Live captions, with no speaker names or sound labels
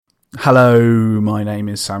Hello, my name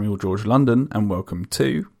is Samuel George London, and welcome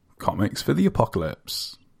to Comics for the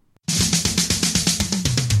Apocalypse.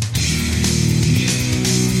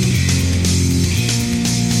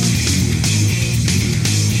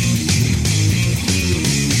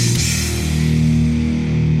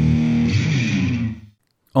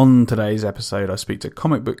 On today's episode, I speak to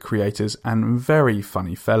comic book creators and very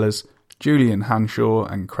funny fellas, Julian Hanshaw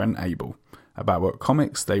and Krent about what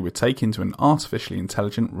comics they would take into an artificially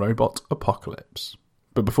intelligent robot apocalypse.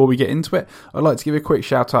 But before we get into it, I'd like to give a quick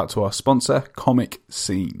shout out to our sponsor, Comic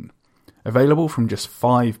Scene. Available from just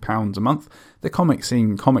 £5 a month, the Comic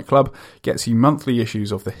Scene Comic Club gets you monthly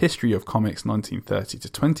issues of the History of Comics 1930 to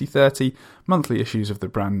 2030, monthly issues of the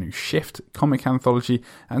brand new Shift comic anthology,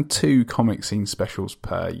 and 2 Comic Scene specials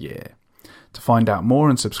per year. To find out more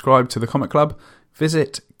and subscribe to the Comic Club,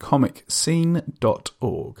 visit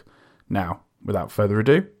comicscene.org. Now, without further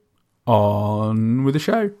ado, on with the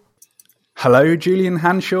show. Hello, Julian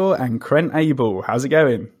Hanshaw and Krent Abel. How's it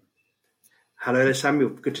going? Hello there, Samuel.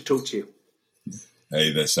 Good to talk to you.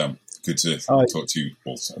 Hey there, Sam. Good to talk to you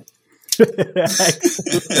also.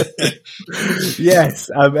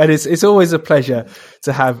 Yes, and it's always a pleasure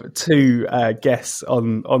to have two guests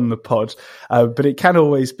on the pod, but it can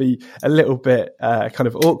always be a little bit kind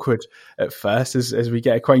of awkward at first as we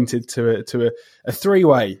get acquainted to a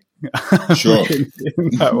three-way. Sure. in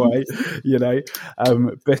that way, you know.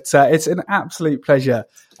 But it's an absolute pleasure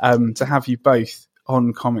to have you both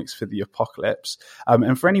on Comics for the Apocalypse.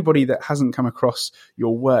 And for anybody that hasn't come across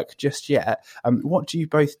your work just yet, what do you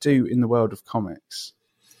both do in the world of comics?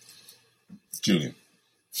 Julian.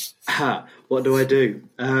 What do I do?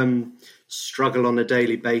 Struggle on a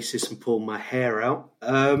daily basis and pull my hair out.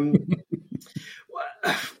 Well,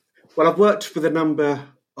 I've worked with a number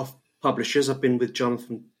of publishers. I've been with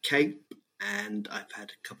Jonathan Cape, and I've had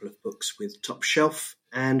a couple of books with Top Shelf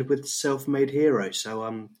and with Self-Made Hero.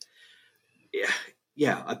 So,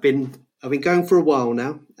 yeah, I've been going for a while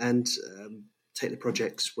now, and take the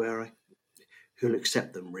projects who'll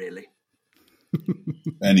accept them, really.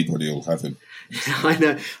 Anybody will have him. I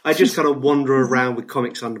know. I just kind of wander around with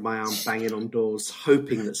comics under my arm, banging on doors,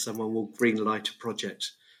 hoping that someone will green light a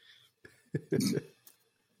project.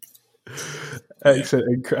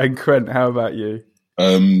 Excellent. And Krent, how about you?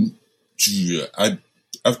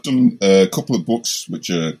 I've done a couple of books which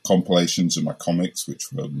are compilations of my comics,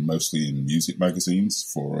 which were mostly in music magazines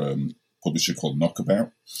for a publisher called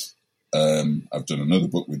Knockabout. I've done another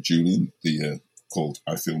book with Julian, called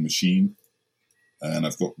I Feel Machine, and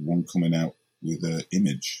I've got one coming out with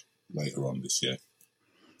Image later on this year.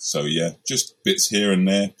 So yeah, just bits here and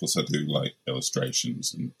there, plus I do like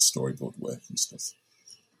illustrations and storyboard work and stuff.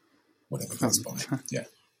 Whatever that's by, yeah.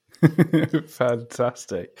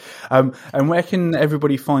 Fantastic. And where can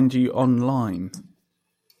everybody find you online?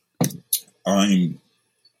 I'm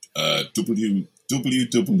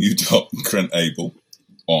www.krentable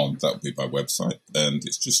on, that would be my website, and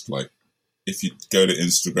it's just like, if you go to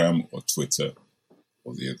Instagram or Twitter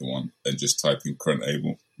or the other one and just type in Krent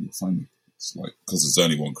Abel, you'll find me. It's like, because there's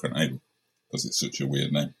only one Krent Abel, because it's such a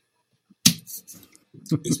weird name.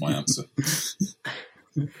 Is my answer.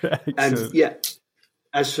 And yeah,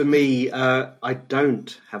 as for me, I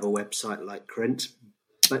don't have a website like Krent,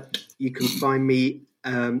 but you can find me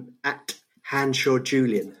at Hanshaw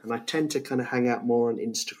Julian, and I tend to kind of hang out more on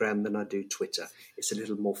Instagram than I do Twitter. It's a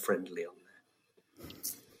little more friendly on there.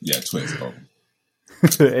 Yeah, Twitter's horrible.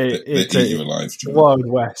 They eat you alive, Julian. Wild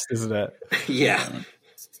West, isn't it? Yeah.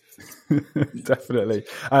 Definitely.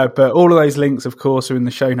 But all of those links, of course, are in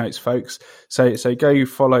the show notes, folks. So go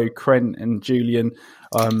follow Krent and Julian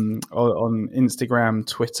on Instagram,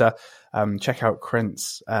 Twitter. Check out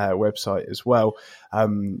Krent's website as well,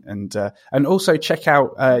 and also check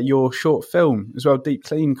out your short film as well, Deep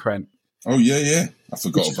Clean, Krent. Oh yeah, I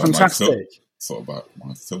forgot about fantastic. my film. Thought about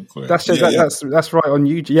my film career. That's right on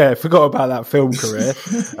YouTube. Yeah, I forgot about that film career.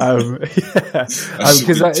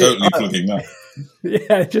 Totally plugging that.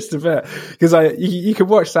 Yeah, just a bit, because you can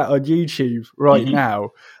watch that on YouTube right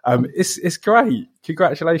now. It's great.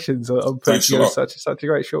 Congratulations on putting together such a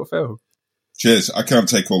great short film. Cheers. I can't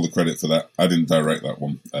take all the credit for that. I didn't direct that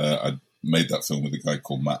one. I made that film with a guy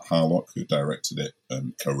called Matt Harlock, who directed it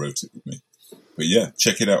and co-wrote it with me. But yeah,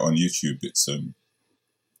 check it out on YouTube. It's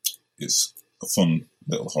a fun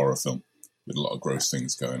little horror film with a lot of gross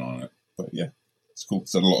things going on in it. But yeah, it's cool.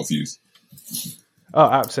 It's had a lot of views. Oh,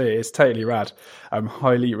 absolutely. It's totally rad.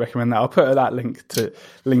 Highly recommend that. I'll put that link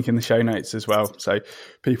in the show notes as well, so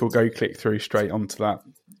people go click through straight onto that.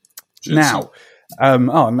 Cheers. Now,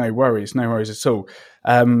 no worries at all.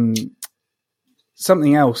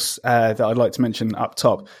 something else that I'd like to mention up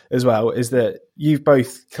top as well is that you've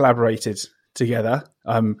both collaborated together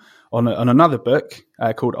on another book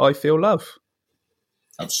called I Feel Love.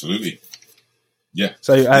 Absolutely. Yeah.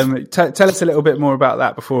 So tell us a little bit more about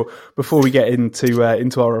that before we get into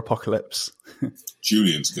our apocalypse.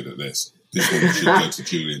 Julian's good at this. This one should go to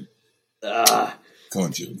Julian. Come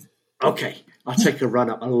on, Julian. Okay, I'll take a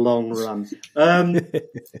long run.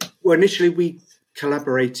 Well, initially we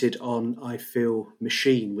collaborated on I Feel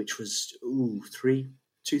Machine, which was 3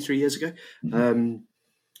 years ago.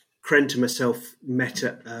 Krent and myself met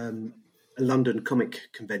at a London comic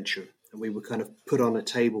convention, and we were kind of put on a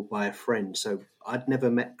table by a friend. So I'd never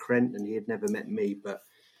met Krent and he had never met me, but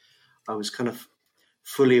I was kind of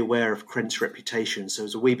fully aware of Krent's reputation, so I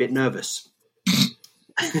was a wee bit nervous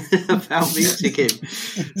about meeting him.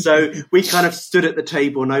 So we kind of stood at the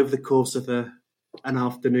table, and over the course of an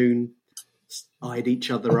afternoon eyed each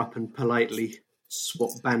other up and politely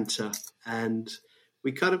swapped banter, and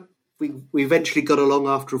we eventually got along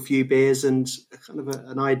after a few beers, and kind of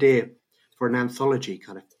an idea for an anthology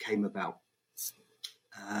kind of came about,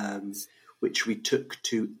 which we took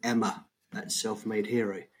to Emma at Self-Made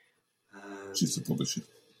Hero. She's the publisher.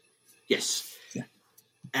 Yes. Yeah.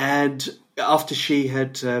 And after she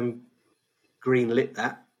had greenlit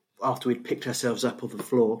that, after we'd picked ourselves up off the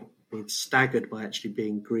floor, being staggered by actually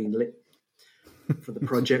being greenlit for the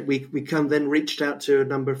project, we then reached out to a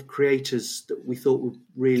number of creators that we thought would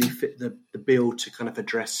really fit the bill to kind of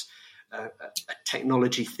address a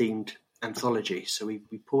technology-themed anthology. So we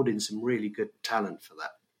poured in some really good talent for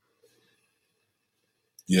that.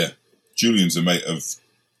 Yeah. Julian's a mate of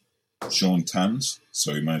Sean Tan's,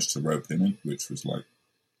 so we managed to rope him in, which was like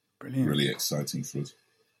Brilliant. Really exciting for us.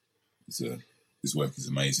 His work is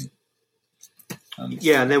amazing. And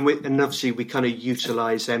and obviously we kind of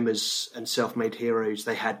utilise Emma's and Self-Made Heroes.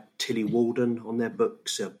 They had Tilly Walden on their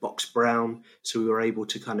books, Box Brown, so we were able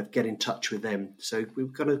to kind of get in touch with them. So we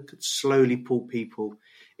kind of slowly pull people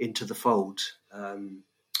into the fold.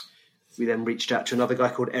 We then reached out to another guy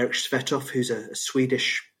called Erik Svetov, who's a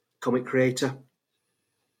Swedish comic creator.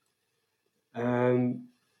 And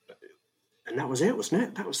that was it, wasn't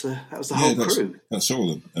it? That was the whole crew. That's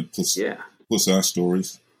all of them. And plus our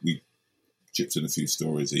stories. We chipped in a few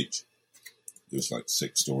stories each. It was like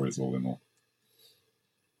 6 stories all in all.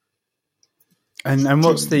 And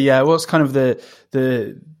what's what's kind of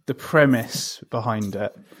the premise behind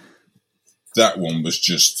it? That one was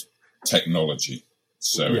just technology.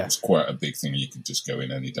 So it was quite a big thing. You could just go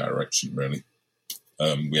in any direction, really.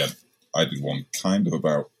 I did one kind of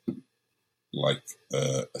about like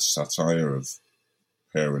a satire of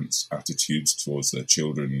parents' attitudes towards their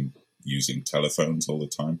children using telephones all the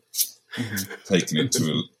time, taking it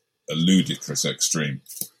to a ludicrous extreme,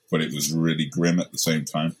 but it was really grim at the same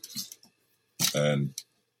time. And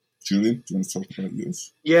Julian, do you want to talk about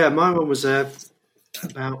yours? Yeah, my one was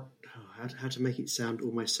about how to make it sound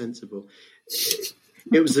almost sensible.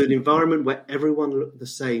 It was an environment where everyone looked the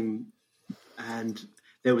same, and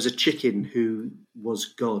there was a chicken who was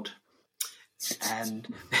God. And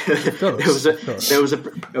there was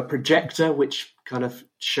a projector which kind of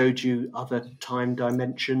showed you other time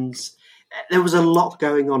dimensions. There was a lot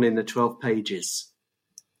going on in the 12 pages,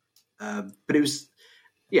 but it was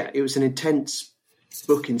an intense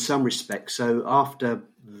book in some respects. So after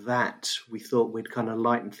that, we thought we'd kind of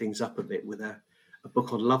lighten things up a bit with a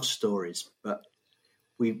book on love stories. But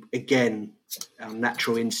our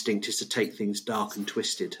natural instinct is to take things dark and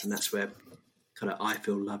twisted, and that's where kind of I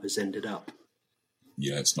Feel Love has ended up.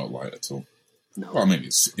 Yeah, it's not light at all. No, well, I mean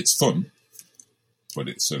it's fun, but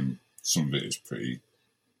it's some of it is pretty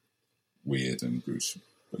weird and gruesome.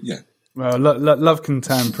 But yeah, well, love can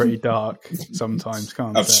turn pretty dark sometimes,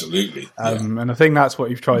 can't it? Absolutely. And I think that's what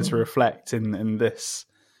you've tried to reflect in this,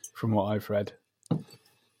 from what I've read.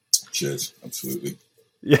 Cheers, absolutely.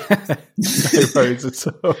 Yeah, no worries at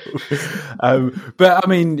all. But I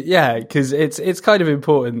mean, yeah, because it's kind of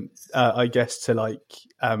important, I guess, to like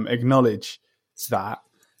acknowledge that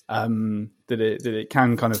it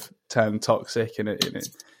can kind of turn toxic, and it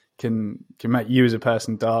can make you as a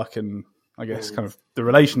person dark, and I guess kind of the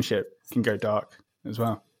relationship can go dark as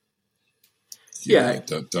well. Yeah.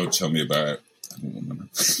 Don't tell me about it. I don't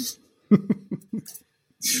want to know.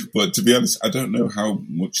 But to be honest, I don't know how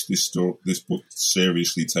much this book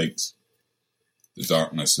seriously takes the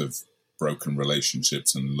darkness of broken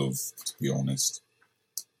relationships and love, to be honest.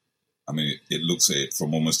 I mean, it looks at it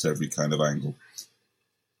from almost every kind of angle.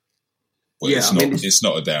 But it's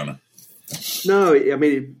not a downer. No, I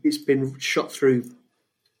mean, it's been shot through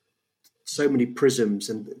so many prisms,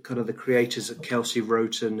 and kind of the creators of Kelsey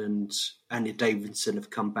Roten and Anya Davidson have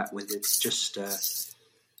come back with it. It's just,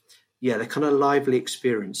 they're kind of lively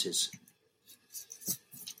experiences.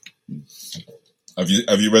 Have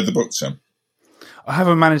you read the book, Sam? I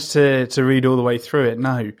haven't managed to read all the way through it.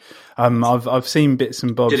 No, I've seen bits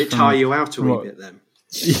and bobs. Did it tire you out a wee bit then?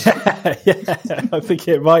 Yeah, I think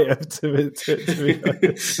it might have to be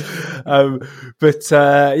honest.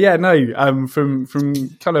 From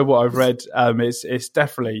kind of what I've read, it's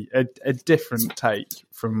definitely a different take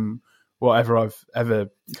from whatever I've ever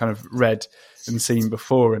kind of read and seen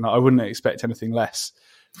before, and I wouldn't expect anything less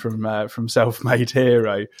from Self-Made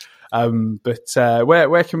Hero.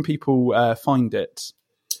 Where can people find it?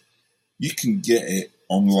 You can get it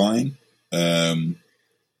online.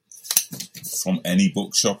 From any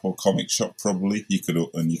bookshop or comic shop, probably you can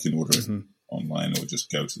order it online, or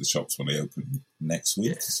just go to the shops when they open next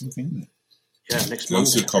week or something. Yeah, next go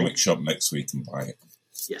Monday, to a comic shop next week and buy it.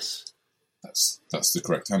 Yes, that's the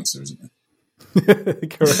correct answer, isn't it?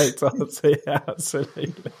 Correct answer, yeah,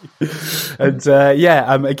 absolutely. And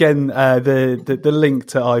again, the link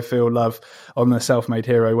to I Feel Love on the Self-Made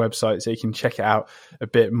Hero website, so you can check it out a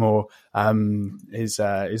bit more, is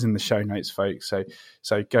in the show notes, folks.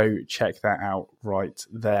 So go check that out right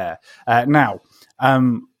there. Now,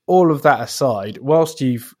 all of that aside, whilst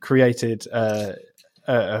you've created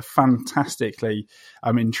a fantastically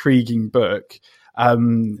intriguing book,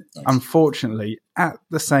 unfortunately, at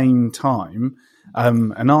the same time,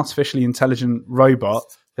 an artificially intelligent robot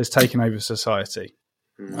has taken over society.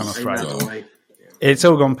 I'm afraid it's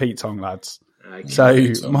all gone Pete Tong, lads.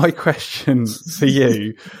 So my question for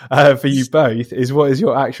you both, is: what is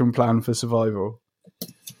your action plan for survival?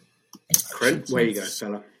 Krent, where you go,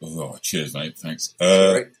 fella? Oh, cheers, mate. Thanks.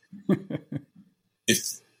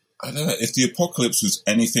 If the apocalypse was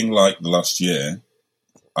anything like the last year,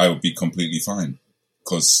 I would be completely fine,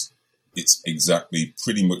 because it's exactly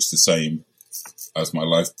pretty much the same as my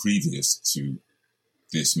life previous to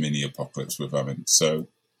this mini apocalypse we're having. So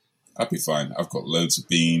I'd be fine. I've got loads of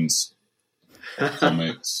beans,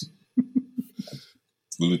 comics.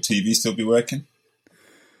 Will the TV still be working?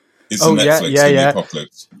 Is the Netflix in the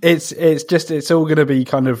apocalypse? It's all going to be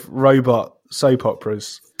kind of robot soap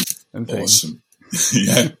operas and things. Awesome.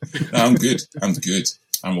 Yeah, I'm good.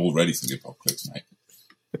 I'm all ready for the apocalypse, mate.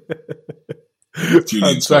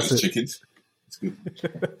 Julian's got his chickens. It's good.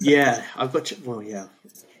 Yeah, I've got. Well, yeah.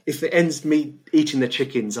 If it ends me eating the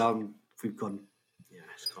chickens, we've gone. Yeah,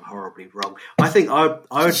 it's gone horribly wrong. I think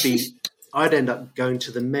I'd end up going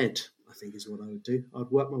to the Med. I think is what I would do. I'd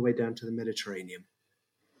work my way down to the Mediterranean.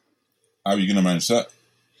 How are you going to manage that?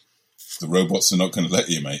 The robots are not going to let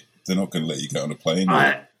you, mate. They're not going to let you get on a plane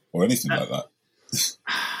or anything like that.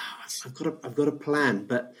 I've got a plan,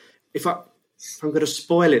 but if I'm going to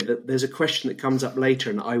spoil it, that there's a question that comes up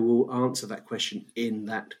later, and I will answer that question in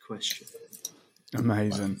that question.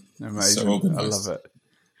 Amazing. So I love it.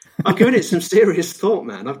 I've given it some serious thought,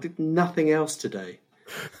 man. I've did nothing else today.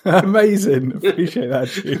 Amazing. Appreciate that,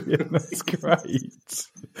 Julian. That's great.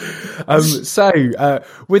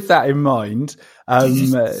 With that in mind,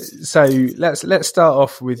 so let's start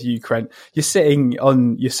off with you, Krent. You're sitting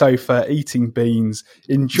on your sofa eating beans,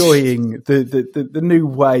 enjoying the new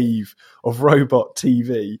wave of robot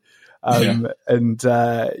TV. And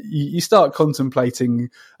you start contemplating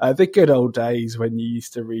the good old days when you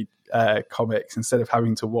used to read comics instead of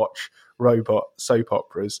having to watch robot soap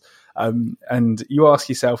operas. And you ask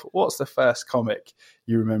yourself, what's the first comic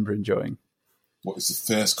you remember enjoying? What was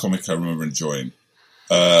the first comic I remember enjoying?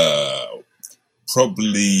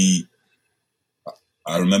 Probably,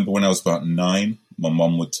 I remember when I was about 9, my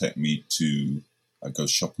mum would take me I'd go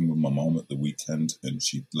shopping with my mum at the weekend, and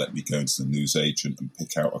she'd let me go into the newsagent and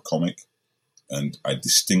pick out a comic. And I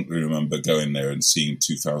distinctly remember going there and seeing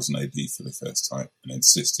 2000 AD for the first time and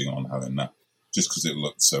insisting on having that, just because it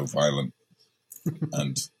looked so violent.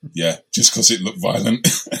 And yeah, just because it looked violent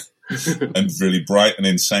and really bright and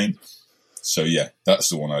insane. So yeah, that's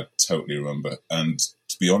the one I totally remember. And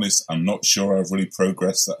to be honest, I'm not sure I've really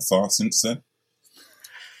progressed that far since then.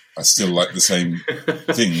 I still like the same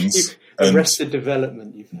things. Arrested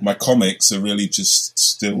development. My comics are really just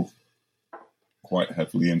still quite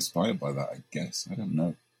heavily inspired by that, I guess. I don't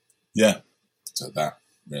know. Yeah, so that,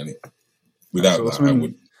 really. Without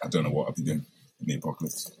that, I don't know what I'd be doing in the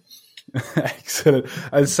apocalypse. Excellent.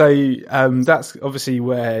 And so that's obviously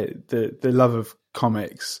where the love of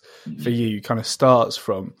comics for you kind of starts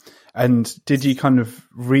from. And did you kind of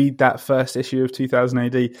read that first issue of 2000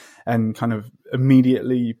 AD and kind of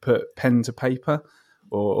immediately put pen to paper?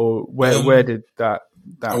 Or where did that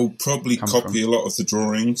that I'll probably copy from? a lot of the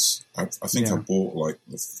drawings. I think Yeah. I bought like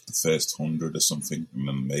the first 100 or something, and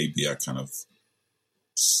then maybe I kind of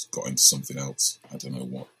got into something else. I don't know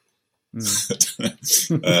what.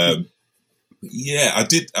 Yeah, I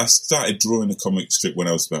did. I started drawing a comic strip when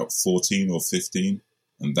I was about 14 or 15,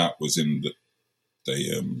 and that was in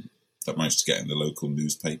that managed to get in the local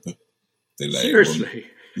newspaper. They let Seriously? it run.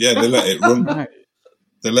 Yeah, they let it run. Right.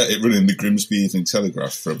 They let it run in the Grimsby Evening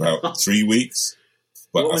Telegraph for about 3 weeks.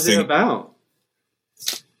 But What was it about?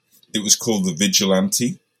 It was called The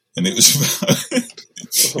Vigilante, and it was about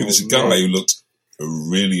it was a guy who looked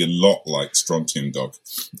really a lot like Strontium Dog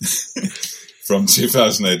from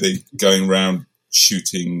 2000 AD, going around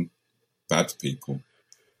shooting bad people,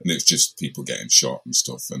 and it was just people getting shot and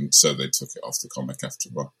stuff. And so they took it off the comic after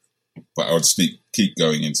a while. But I would keep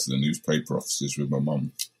going into the newspaper offices with my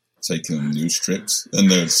mum, taking them news strips, and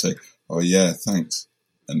they would say, "Oh yeah, thanks,"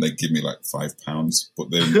 and they'd give me like £5.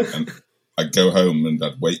 But then and I'd go home and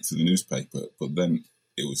I'd wait for the newspaper, but then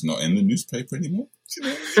it was not in the newspaper anymore.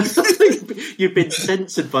 You've been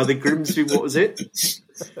censored by the Grimsby, what was it?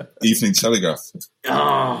 Evening Telegraph.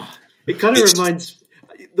 It kind of reminds,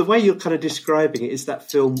 the way you're kind of describing it is that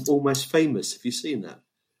film Almost Famous. Have you seen that?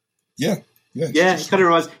 Yeah. Yeah, it kind of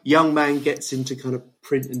reminds, young man gets into kind of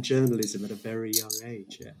print and journalism at a very young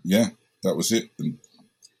age. Yeah, that was it. And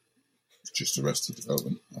it's just Arrested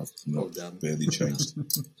Development. I've not barely changed.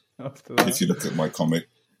 If you look at my comic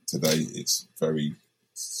today, it's very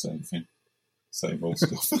same thing. Same old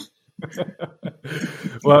stuff.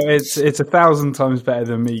 Well, it's 1,000 times better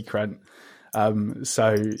than me, Krent.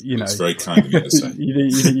 So, you know, it's very kind of you to say.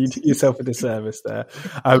 you do yourself a disservice there.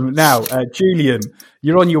 Now, Julian,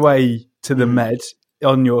 you're on your way to the Med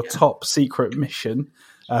on your top secret mission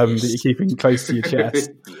that you're keeping close to your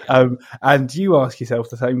chest. And you ask yourself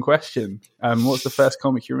the same question. What's the first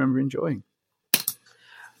comic you remember enjoying?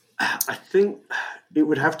 I think it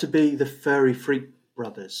would have to be The Furry Freak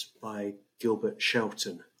Brothers by Gilbert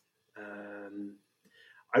Shelton.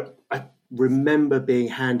 I remember being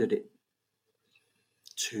handed it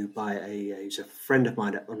by he's a friend of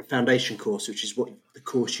mine on a foundation course, which is what the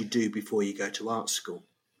course you do before you go to art school.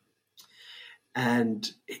 And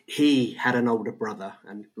he had an older brother,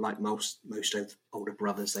 and like most older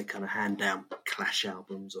brothers, they kind of hand down Clash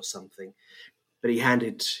albums or something. But he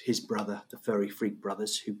handed his brother, the Furry Freak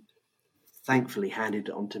Brothers, who thankfully handed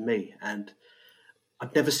it on to me. And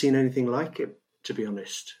I'd never seen anything like it, to be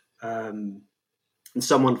honest. And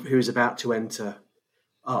someone who was about to enter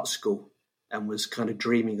art school and was kind of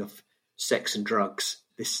dreaming of sex and drugs,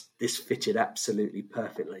 this fitted absolutely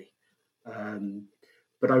perfectly.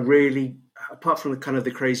 But I really, apart from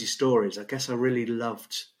the crazy stories, I guess I really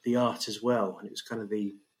loved the art as well. And it was kind of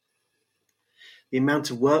the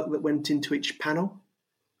amount of work that went into each panel,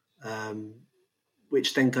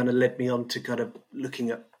 which then kind of led me on to kind of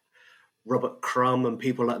looking at Robert Crumb and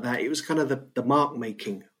people like that. It was kind of the mark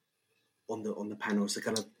making on the panels.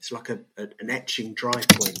 It's like an etching dry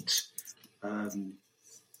point. I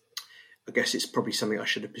guess it's probably something I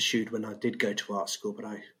should have pursued when I did go to art school, but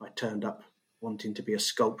I turned up wanting to be a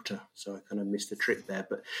sculptor, so I kind of missed the trick there.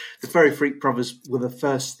 But the Furry Freak Brothers were the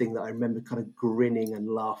first thing that I remember kind of grinning and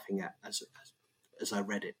laughing at as I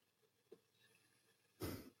read it.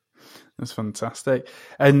 That's fantastic.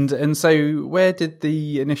 And so where did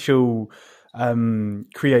the initial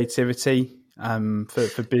creativity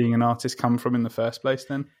for being an artist come from in the first place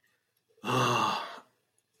then?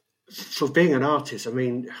 For being an artist, I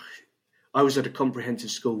mean, I was at a comprehensive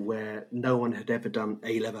school where no one had ever done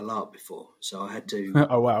A-level art before, so I had to.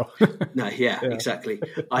 Oh wow! No, yeah, exactly.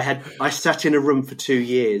 I sat in a room for 2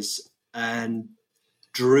 years and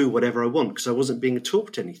drew whatever I want because I wasn't being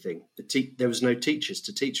taught anything. There was no teachers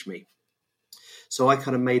to teach me, so I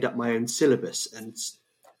kind of made up my own syllabus and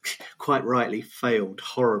quite rightly failed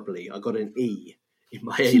horribly. I got an E in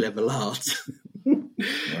my A-level art.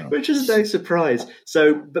 Wow. Which is no surprise.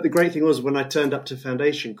 So, but the great thing was when I turned up to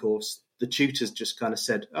foundation course, the tutors just kind of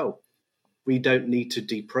said, "Oh, we don't need to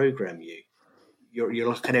deprogram you. You're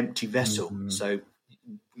like an empty vessel, so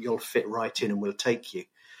you'll fit right in, and we'll take you,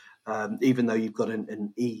 even though you've got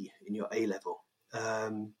an E in your A level."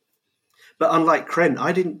 But unlike Krent,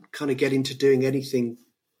 I didn't kind of get into doing anything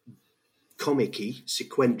comic-y,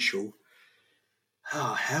 sequential.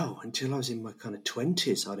 Oh, hell, until I was in my kind of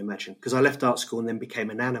 20s, I'd imagine, because I left art school and then became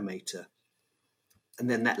an animator. And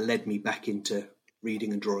then that led me back into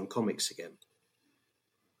reading and drawing comics again.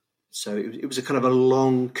 So it was a kind of a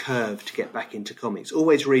long curve to get back into comics,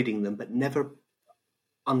 always reading them, but never,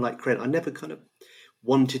 unlike Krent, I never kind of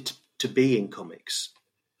wanted to be in comics.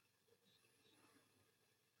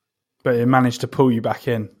 But it managed to pull you back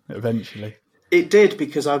in eventually. It did,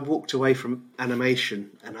 because I walked away from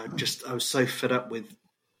animation, and I was so fed up with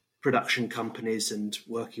production companies and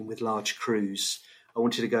working with large crews. I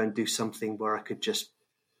wanted to go and do something where I could just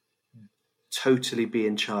totally be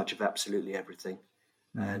in charge of absolutely everything.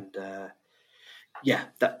 And that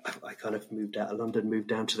I kind of moved out of London, moved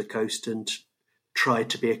down to the coast, and tried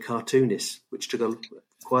to be a cartoonist, which took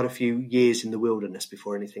quite a few years in the wilderness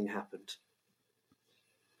before anything happened.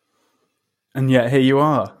 And yet here you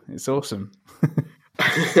are. It's awesome.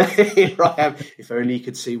 Here I am. If only you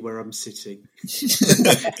could see where I'm sitting.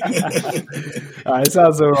 It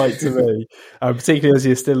sounds all right to me,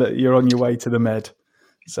 particularly as you're on your way to the Med.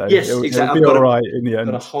 So yes, it'll exactly. be all right in the end.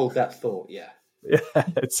 I've got to hold that thought. Yeah. Yeah,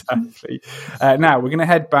 exactly. Now we're going to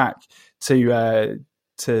head back to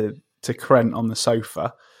Krent on the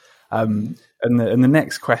sofa, and the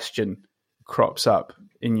next question crops up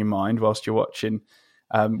in your mind whilst you're watching,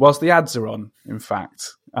 whilst the ads are on. In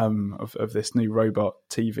fact, of this new robot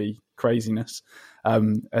TV craziness,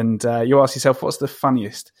 and you ask yourself, what's the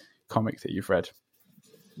funniest comic that you've read?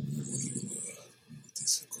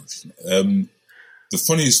 The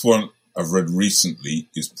funniest one I've read recently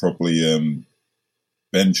is probably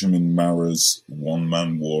Benjamin Mara's One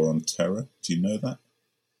Man War on Terror. Do you know that?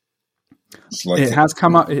 It has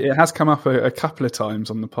come up a couple of times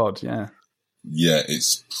on the pod. Yeah,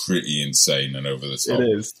 it's pretty insane and over the top. It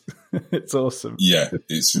is. It's awesome. Yeah,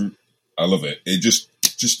 I love it. It just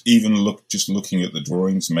looking at the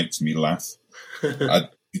drawings makes me laugh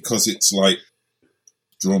because it's like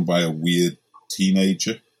drawn by a weird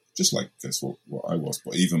teenager, just like that's what I was,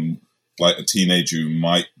 but even like a teenager who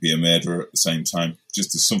might be a murderer at the same time.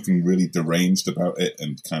 Just there's something really deranged about it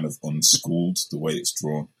and kind of unschooled the way it's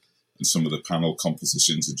drawn. And some of the panel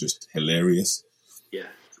compositions are just hilarious. Yeah.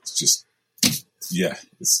 It's just,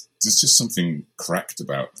 there's just something cracked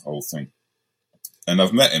about the whole thing. And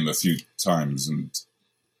I've met him a few times and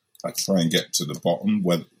I try and get to the bottom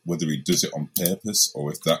whether he does it on purpose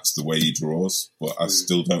or if that's the way he draws, but I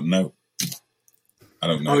still don't know. I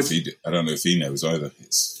don't know if he knows either.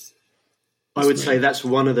 I would say that's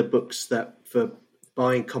one of the books that, for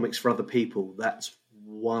buying comics for other people, that's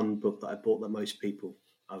one book that I bought that most people.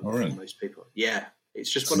 Most people. Yeah.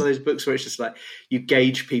 It's just one of those books where it's just like you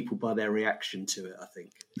gauge people by their reaction to it, I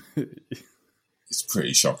think. It's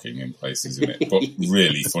pretty shocking in places, isn't it? But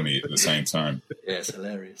really funny at the same time. Yeah, it's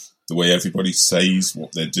hilarious. The way everybody says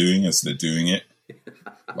what they're doing as they're doing it.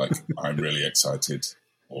 Like, I'm really excited.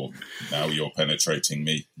 Or, now you're penetrating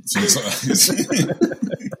me. Things like that.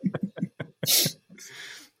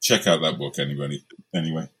 Check out that book, anybody.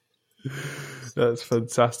 Anyway. That's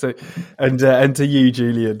fantastic. And to you,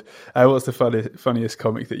 Julian, what's the funniest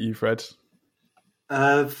comic that you've read?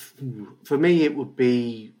 For me, it would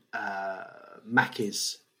be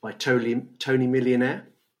Mackies by Tony Millionaire.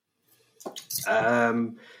 It's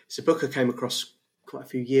a book I came across quite a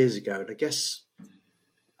few years ago, and I guess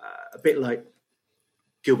a bit like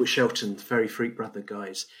Gilbert Shelton, the Fairy Freak Brother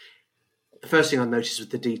guys. The first thing I noticed was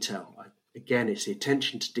the detail. Again, it's the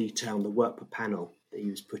attention to detail and the work per panel that he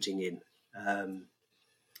was putting in. And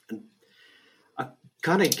I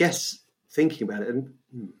kind of guess, thinking about it, and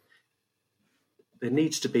there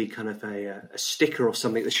needs to be kind of a sticker or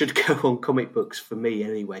something that should go on comic books, for me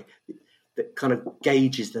anyway, that kind of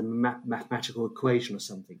gauges the mathematical equation or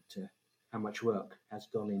something to how much work has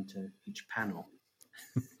gone into each panel.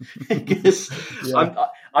 Because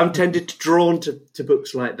I'm tended to drawn to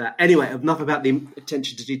books like that. Anyway, enough about the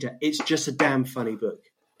attention to detail. It's just a damn funny book.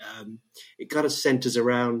 It kind of centres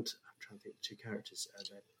around, I'm trying to think of two characters,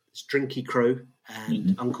 it's Drinky Crow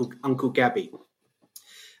and Uncle Gabby.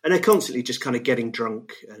 And they're constantly just kind of getting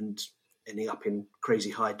drunk and ending up in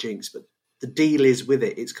crazy hijinks. But the deal is with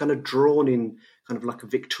it, it's kind of drawn in kind of like a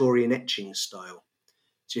Victorian etching style.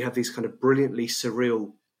 So you have these kind of brilliantly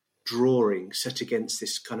surreal drawings set against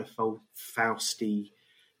this kind of Fausty,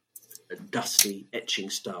 dusty etching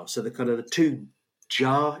style. So the two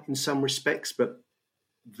jar in some respects, but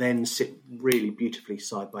then sit really beautifully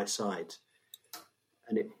side by side.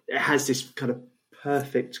 And it has this kind of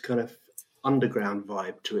perfect kind of underground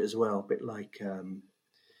vibe to it as well, a bit like do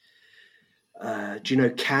you know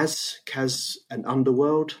Kaz and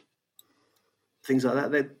Underworld, things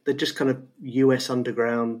like that? They're just kind of US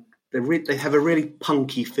underground. They have a really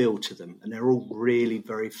punky feel to them, and they're all really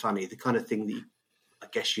very funny, the kind of thing that I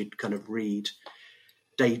guess you'd kind of read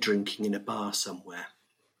day drinking in a bar somewhere.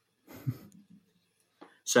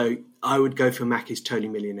 So I would go for Mackie's Tony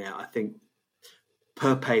Millionaire. I think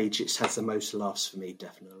per page it has the most laughs for me,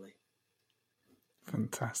 definitely.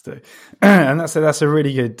 Fantastic. And that's a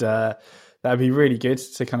really good, that'd be really good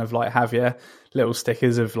to kind of like have your little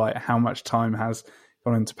stickers of like how much time has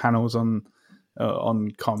gone into panels on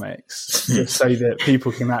on comics, just so that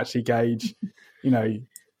people can actually gauge,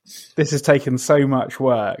 this has taken so much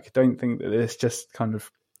work. Don't think that this just kind of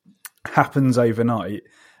happens overnight.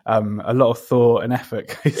 A lot of thought and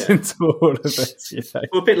effort goes into all of this.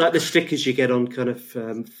 Well, a bit like the stickers you get on kind of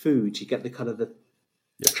food. You get the kind of the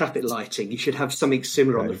traffic lighting. You should have something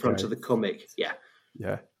similar on the front of the comic. Yeah.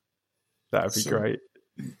 That would be great.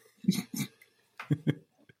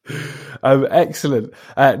 Excellent.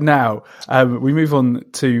 Now, we move on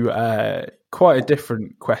to quite a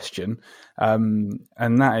different question, and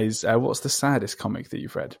that is, what's the saddest comic that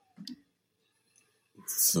you've read?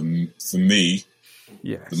 For me,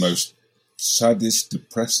 the most saddest,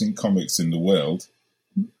 depressing comics in the world,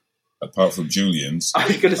 apart from Julian's, I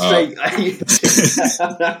was going to say,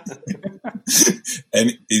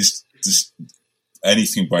 and is just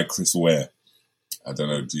anything by Chris Ware. I don't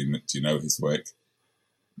know. Do you know his work?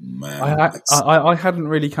 Man, I hadn't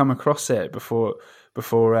really come across it before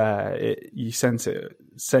you sent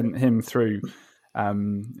him through,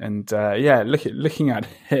 looking at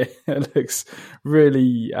it, it looks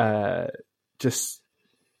really just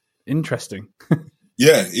interesting.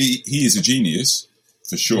 Yeah, he is a genius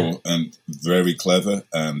for sure, and very clever,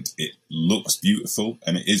 and it looks beautiful,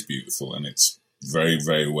 and it is beautiful, and it's very,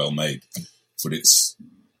 very well made, but it's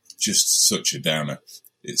just such a downer.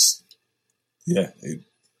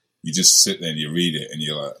 You just sit there and you read it and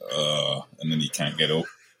you're like, and then you can't get up.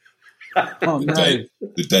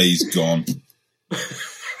 The day's gone.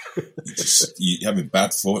 You're having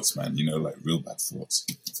bad thoughts, man, like real bad thoughts.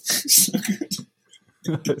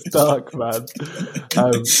 It's dark, man.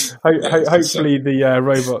 Hopefully the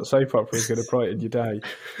robot soap opera is going to brighten your day.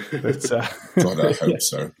 But, God, I hope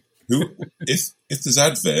so. If there's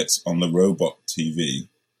adverts on the robot TV,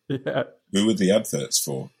 who are the adverts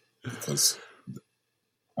for? Because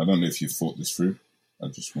I don't know if you've thought this through.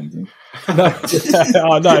 I'm just wondering. No. So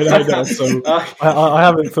I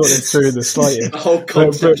haven't thought this through in the slightest. The whole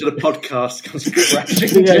concept of the podcast comes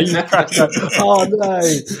crashing. You crash out. Oh no!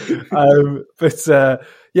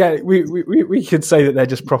 We could say that they're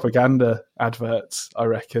just propaganda adverts. I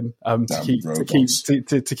reckon to keep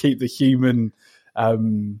the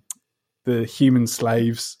human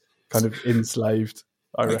slaves kind of enslaved.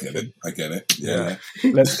 I get it. Yeah.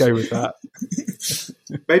 Let's go with that.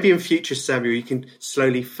 Maybe in future, Samuel, you can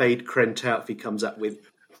slowly fade Krent out if he comes up with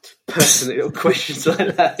pertinent little questions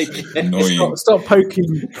like that again. Annoying. Stop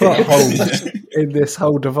poking plot holes in this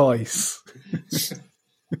whole device.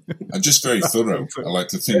 I'm just very thorough. I like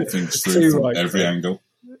to think things through from every angle.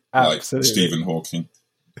 Absolutely. Like Stephen Hawking.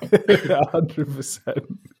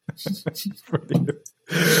 100%. Brilliant.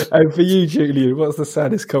 And for you, Julian, what's the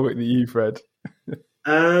saddest comic that you've read?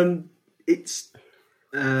 It's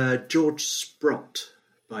George Sprott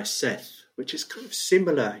by Seth, which is kind of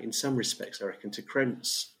similar in some respects, I reckon, to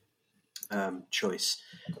Krent's choice.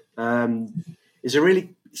 It's a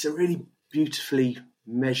really beautifully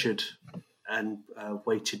measured and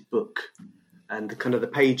weighted book, and the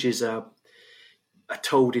pages are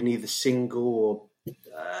told in either single or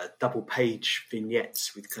double page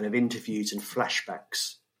vignettes with kind of interviews and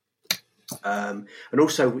flashbacks, and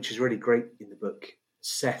also, which is really great in the book,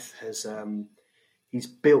 Seth has he's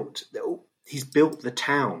built the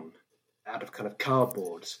town out of kind of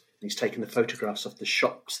cardboard, and he's taken the photographs of the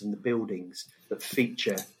shops and the buildings that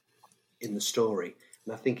feature in the story.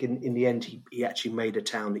 And I think in the end, he actually made a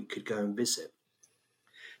town that you could go and visit.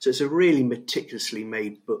 So it's a really meticulously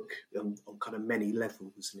made book on kind of many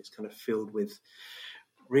levels, and it's kind of filled with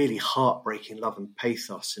really heartbreaking love and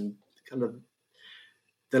pathos. And kind of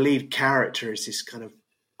the lead character is this kind of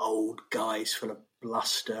old guy, he's full of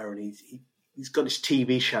bluster, and he's got his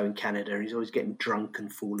TV show in Canada. He's always getting drunk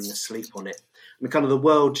and falling asleep on it. And kind of the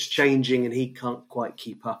world's changing, and he can't quite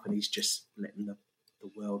keep up, and he's just letting the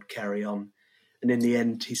world carry on. And in the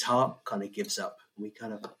end, his heart kind of gives up. And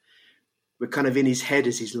we're kind of in his head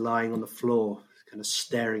as he's lying on the floor, kind of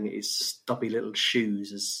staring at his stubby little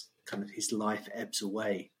shoes as kind of his life ebbs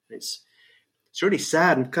away. It's really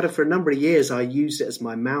sad. And kind of for a number of years, I used it as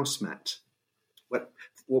my mouse mat.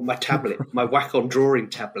 Well, my tablet, my whack-on drawing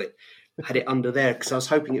tablet. I had it under there because I was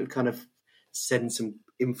hoping it would kind of send some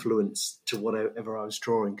influence to whatever I was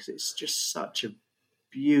drawing, because it's just such a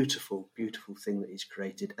beautiful, beautiful thing that he's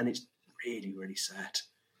created. And it's really, really sad.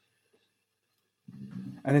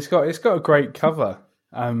 And it's got a great cover.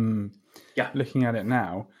 Looking at it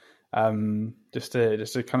now, just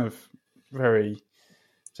a kind of very, I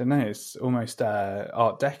don't know, it's almost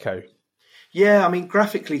Art Deco. Yeah, I mean,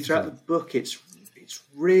 graphically throughout the book, it's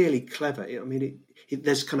really clever. I mean,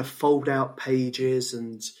 there's kind of fold out pages,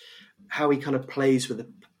 and how he kind of plays with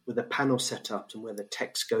with the panel setups and where the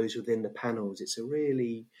text goes within the panels. It's a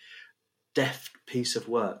really deft piece of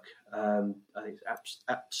work. I think it's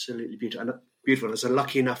absolutely beautiful. And beautiful. I was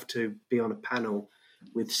lucky enough to be on a panel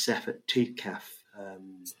with Seth at TCAF.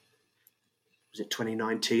 Was it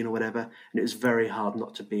 2019 or whatever? And it was very hard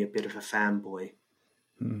not to be a bit of a fanboy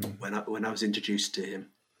when I was introduced to him.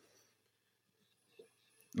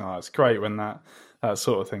 No, it's great when that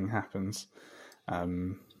sort of thing happens. I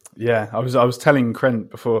was telling Krent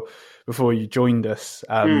before you joined us,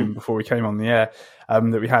 before we came on the air,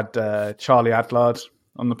 that we had Charlie Adlard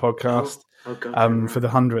on the podcast for the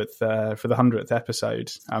 100th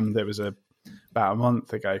episode. That was about a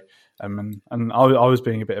month ago. And I was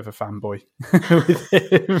being a bit of a fanboy with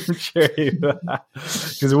him during that,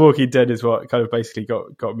 because The Walking Dead is what kind of basically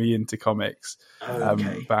got me into comics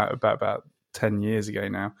about 10 years ago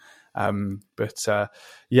now. I know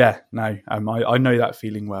that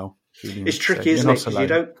feeling well. It's tricky, isn't it? Because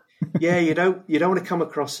you don't want to come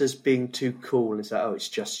across as being too cool and say, "Oh, it's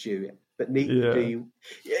just you." But neither do you.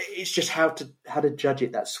 It's just how to judge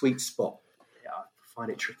it. That sweet spot. Yeah, I find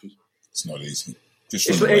it tricky. It's not easy.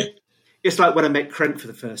 It's like when I met Krent for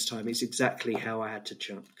the first time. It's exactly how I had to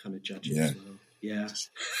kind of judge it. Yeah. As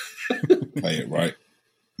well. Yeah. Play it right.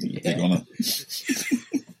 Big honour.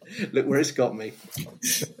 Look where it's got me.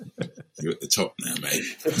 You're at the top now, mate.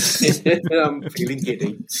 I'm feeling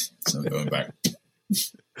giddy. So going back.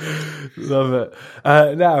 Love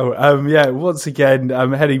it. Once again,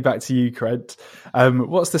 heading back to you, Krent.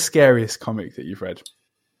 What's the scariest comic that you've read?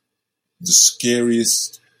 The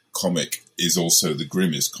scariest comic is also the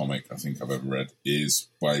grimmest comic I think I've ever read, is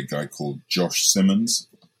by a guy called Josh Simmons,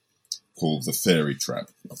 called The Fairy Trap.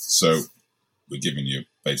 So we're giving you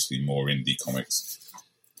basically more indie comics.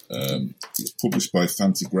 It's published by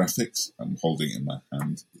Fantagraphics. I'm holding it in my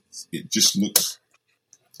hand. It's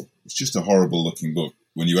just a horrible looking book.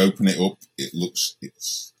 When you open it up, it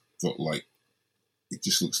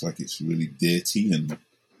just looks like it's really dirty and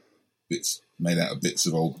it's made out of bits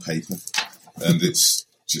of old paper. And it's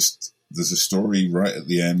just, there's a story right at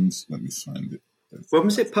the end. Let me find it. When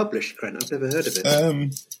was it published, Krent? I've never heard of it.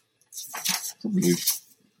 Probably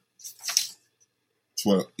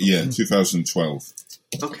 2012.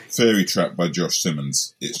 Okay. Fairy Trap by Josh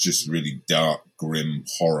Simmons. It's just really dark, grim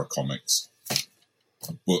horror comics,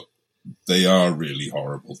 but they are really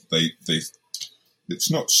horrible.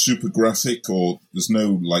 It's not super graphic, or there's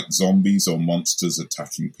no like zombies or monsters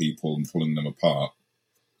attacking people and pulling them apart.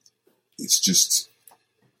 It's just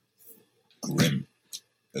grim.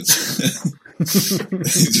 It's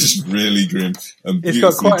just really grim. And it's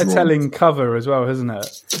got quite a telling cover as well, hasn't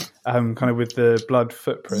it? Kind of with the blood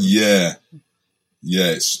footprint. Yeah.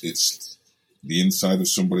 It's the inside of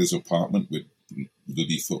somebody's apartment with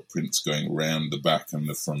bloody footprints going around the back and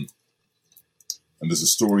the front. And there's a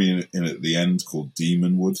story in at the end called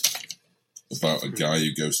Demonwood, about a guy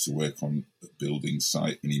who goes to work on a building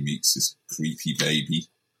site and he meets this creepy baby.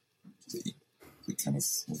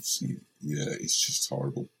 It's just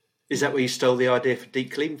horrible. Is that where you stole the idea for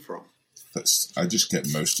Deep Clean from? I just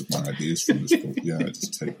get most of my ideas from this book. Yeah, I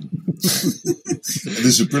just take them.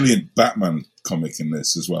 There's a brilliant Batman comic in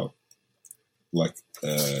this as well. Like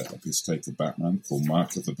a piece of Batman called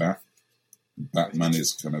Mark of the Bat. Batman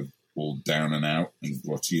is kind of all down and out and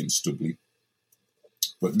grotty and stubbly,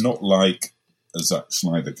 but not like a Zack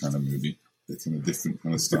Snyder kind of movie. They're kind of different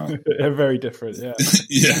kind of style. They're very different, yeah.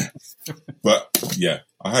 Yeah. But yeah,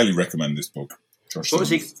 I highly recommend this book. What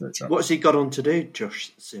has he got on to do,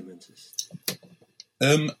 Josh Simmons?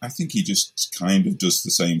 I think he just kind of does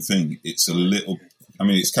the same thing. It's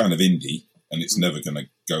it's kind of indie, and it's never going to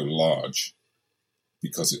go large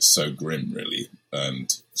because it's so grim, really,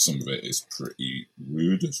 and some of it is pretty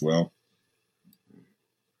rude as well.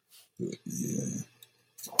 But yeah,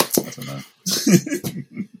 I don't know.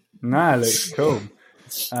 Nah, it looks cool.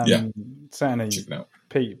 Certainly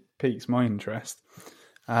piques my interest.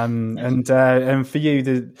 And for you,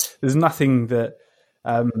 there's nothing that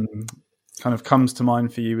kind of comes to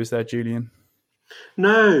mind for you, is there, Julian?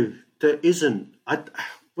 No, there isn't. I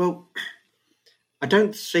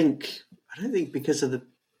don't think because of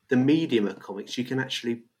the medium of comics, you can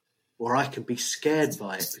actually, or I can be scared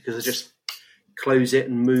by it because I just close it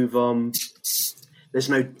and move on. There's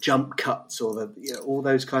no jump cuts or all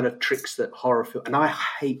those kind of tricks that horror film. And I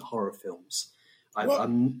hate horror films.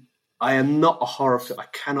 I am not a horror film. I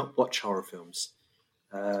cannot watch horror films.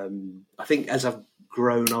 I think as I've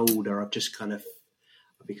grown older, I've just kind of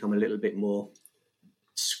become a little bit more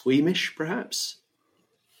squeamish, perhaps.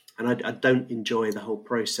 And I don't enjoy the whole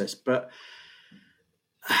process. But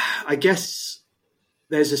I guess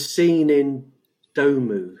there's a scene in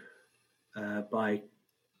Domu by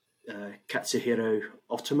Katsuhiro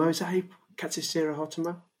Otomo. Is that how Katsuhiro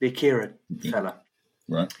Otomo? The Akira fella.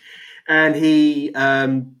 Right. And he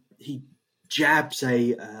jabs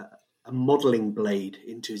a modelling blade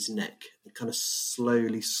into his neck and kind of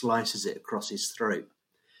slowly slices it across his throat.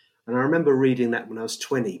 And I remember reading that when I was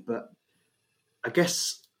 20, but I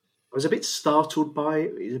guess I was a bit startled by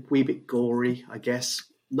it. It was a wee bit gory, I guess.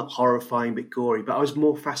 Not horrifying, but gory. But I was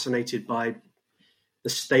more fascinated by the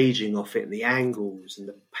staging of it and the angles and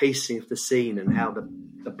the pacing of the scene and how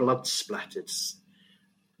the blood splattered.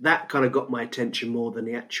 That kind of got my attention more than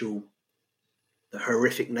the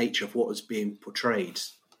horrific nature of what was being portrayed.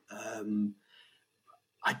 I'm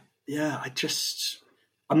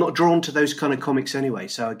not drawn to those kind of comics anyway,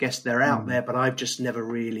 so I guess they're out there, but I've just never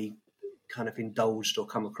really kind of indulged or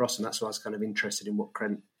come across them. That's why I was kind of interested in what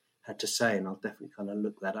Krent had to say, and I'll definitely kind of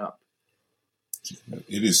look that up.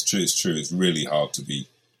 It is true. It's true. It's really hard to be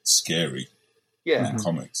scary in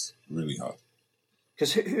comics. Really hard.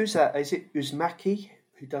 Because who's that? Is it Uzumaki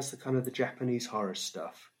who does the Japanese horror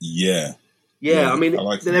stuff? Yeah. I mean, I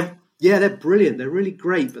like they're brilliant. They're really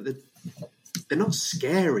great, but they're not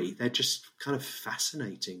scary. They're just kind of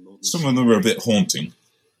fascinating. Some of them are a bit haunting.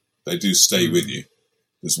 They do stay with you.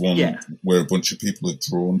 There's one where a bunch of people are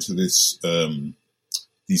drawn to these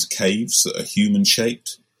caves that are human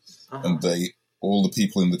shaped, and all the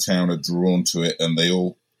people in the town are drawn to it, and they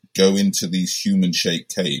all go into these human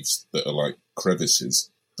shaped caves that are like crevices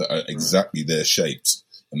that are exactly their shapes,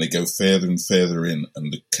 and they go further and further in,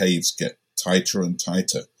 and the caves get tighter and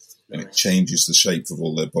tighter, and it changes the shape of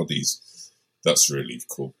all their bodies. That's really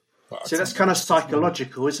cool. So that's kind of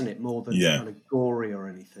psychological, isn't it? More than kind of gory or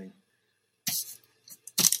anything. I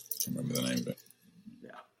can't remember the name of it.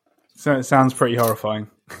 Yeah. So it sounds pretty horrifying.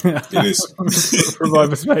 It is. From my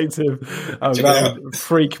perspective. That would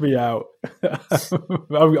freak me out.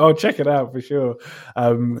 I'll check it out for sure.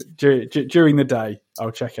 During the day,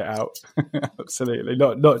 I'll check it out. Absolutely.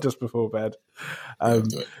 Not just before bed.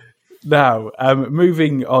 Now,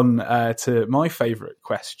 moving on to my favourite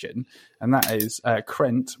question, and that is,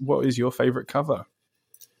 Krent, what is your favourite cover?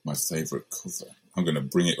 My favourite cover? I'm going to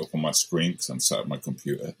bring it up on my screen because I'm sat at my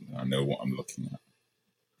computer and I know what I'm looking at.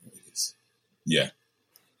 There it is. Yeah.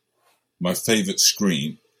 My favourite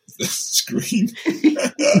screen. My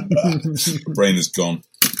brain is gone.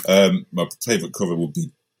 My favourite cover would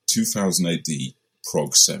be 2000 AD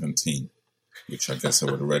Prog 17, which I guess I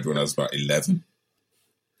would have read when I was about 11.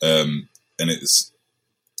 And it's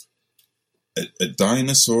a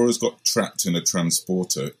dinosaur has got trapped in a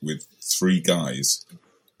transporter with three guys,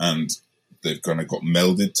 and they've kind of got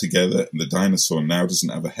melded together, and the dinosaur now doesn't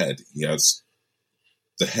have a head. He has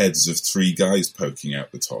the heads of three guys poking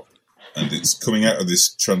out the top, and it's coming out of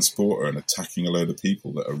this transporter and attacking a load of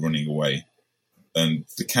people that are running away. And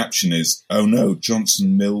the caption is, "Oh no,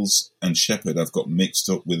 Johnson, Mills and Shepard have got mixed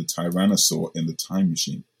up with a Tyrannosaur in the time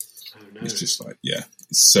machine." Oh, no. It's just like,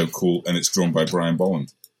 it's so cool, and it's drawn by Brian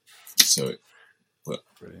Bolland. But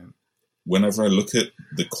brilliant. Whenever I look at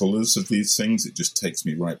the colours of these things, it just takes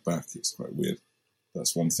me right back. It's quite weird.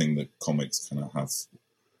 That's one thing that comics kind of have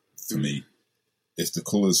for me. If the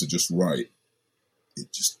colours are just right,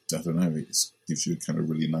 it just, I don't know, it gives you a kind of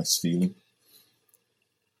really nice feeling.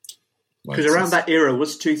 Because around that era,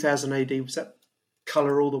 was 2000 AD, was that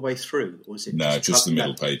colour all the way through? Or was it just the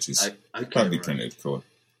middle pages. Badly printed colour.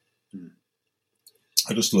 Hmm.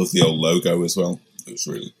 I just love the old logo as well. It was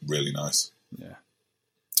really, really nice. Yeah.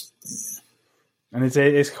 And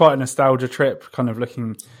it's quite a nostalgia trip, kind of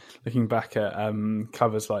looking back at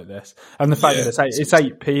covers like this, and the fact that it's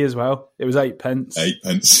 8p as well. It was 8 pence. 8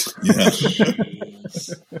 pence. Yeah.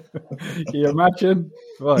 Can you imagine?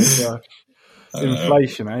 Oh gosh,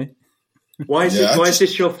 inflation, eh? Why is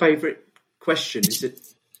this your favourite question? Is it?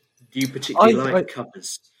 Do you particularly like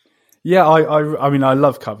covers? Yeah, I mean, I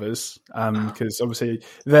love covers because obviously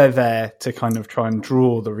they're there to kind of try and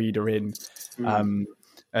draw the reader in.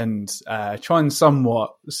 And try and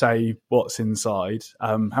somewhat say what's inside,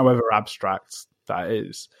 however abstract that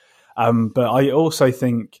is. But I also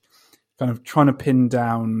think kind of trying to pin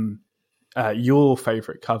down your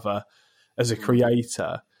favourite cover as a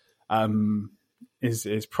creator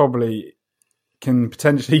is probably can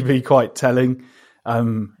potentially be quite telling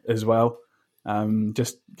as well.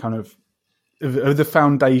 Just kind of the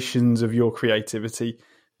foundations of your creativity,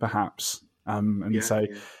 perhaps.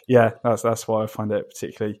 That's why I find it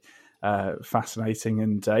particularly fascinating,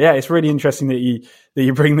 and it's really interesting that you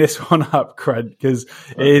bring this one up, Krent, because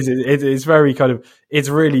it is very kind of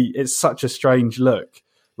it's such a strange look,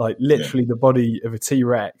 like literally the body of a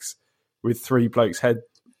T-Rex with three blokes' head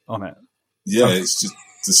on it. Yeah, it's just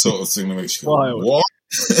the sort of thing that makes you go, what?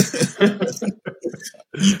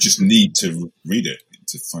 you just need to read it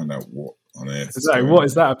to find out what on earth. So what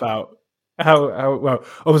is that about? How well?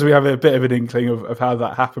 Obviously, we have a bit of an inkling of how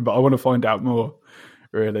that happened, but I want to find out more.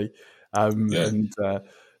 Really, and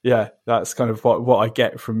that's kind of what I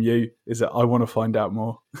get from you is that I want to find out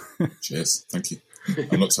more. Cheers, thank you.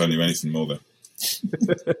 I'm not telling you anything more though.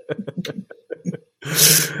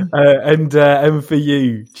 And for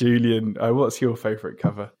you, Julian, what's your favourite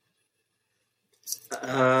cover?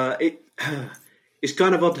 It's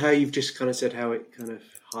kind of odd how you've just kind of said how it kind of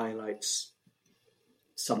highlights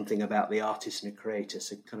something about the artist and the creator.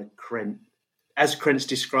 So kind of Krent, as Krent's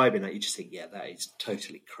describing that, you just think, yeah, that is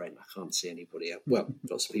totally Krent. I can't see anybody else. Well,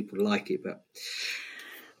 lots of people like it, but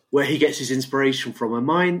where he gets his inspiration from. And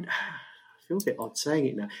mine, I feel a bit odd saying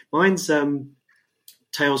it now. Mine's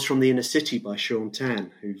Tales from the Inner City by Sean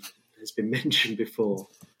Tan, who has been mentioned before.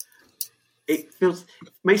 It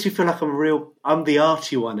makes me feel like I'm the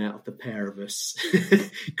arty one out of the pair of us.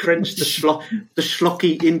 Krent's the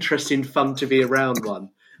schlocky, interesting, fun to be around one,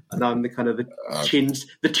 and I'm the kind of the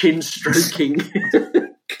chin stroking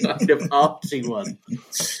kind of arty one.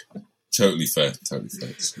 Totally fair. But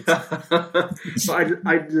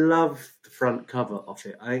I love the front cover of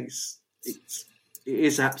it. It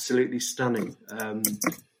is absolutely stunning.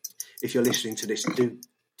 If you're listening to this, do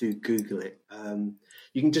Google it.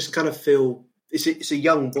 You can just kind of feel it's a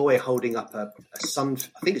young boy holding up a sun.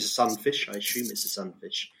 I think it's a sunfish. I assume it's a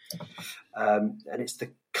sunfish. And it's the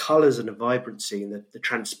colours and the vibrancy and the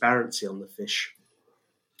transparency on the fish,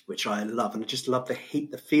 which I love. And I just love the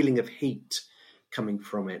heat, the feeling of heat coming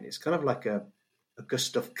from it. It's kind of like a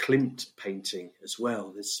Gustav Klimt painting as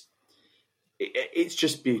well. It's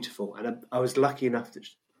just beautiful. And I was lucky enough that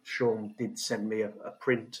Sean did send me a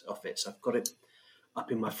print of it. So I've got it up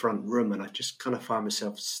in my front room, and I just kind of find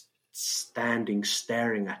myself standing,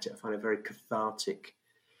 staring at it. I find it very cathartic,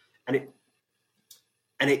 and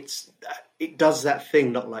it does that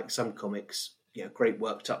thing, not like some comics, great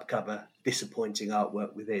worked up cover, disappointing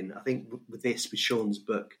artwork within. I think with Sean's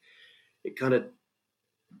book, it kind of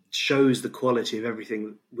shows the quality of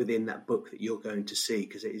everything within that book that you're going to see,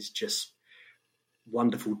 because it is just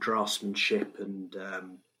wonderful draftsmanship and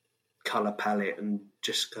color palette, and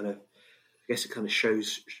just kind of, I guess it kind of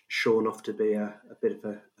shows Sean off to be a bit of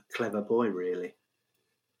a clever boy, really.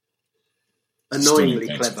 Annoyingly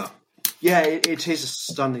clever. Yeah, it is a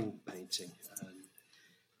stunning painting.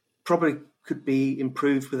 Probably could be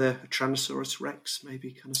improved with a Tyrannosaurus Rex,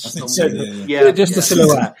 maybe kind of. I think so, just a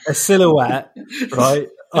silhouette. A silhouette, right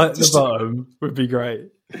at the bottom would be great.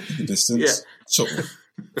 Distance,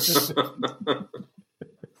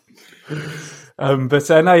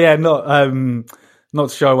 not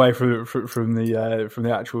to shy away from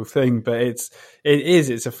the actual thing, but it's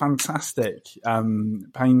a fantastic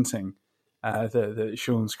painting that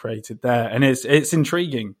Sean's created there, and it's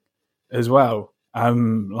intriguing as well.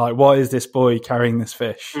 Like, why is this boy carrying this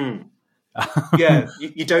fish? Yeah,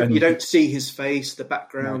 you don't see his face. The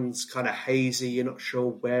background's kind of hazy. You're not sure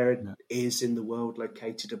where it is in the world,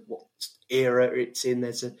 located, of what era it's in.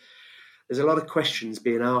 There's a lot of questions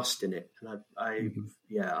being asked in it, and I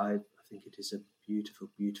think it is a beautiful,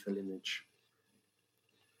 beautiful image.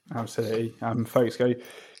 Absolutely. Folks, go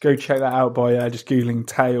check that out by just Googling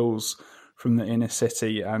Tales from the Inner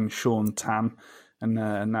City and Sean Tan, and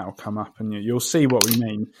that'll come up, and you'll see what we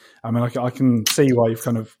mean. I mean, I can see why you've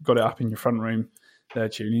kind of got it up in your front room there,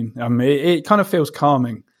 Julian. It kind of feels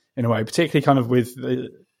calming in a way, particularly kind of with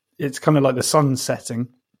it's kind of like the sun setting.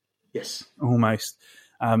 Yes. Almost.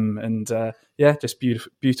 Just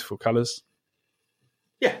beautiful colours.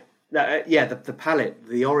 Yeah. The palette,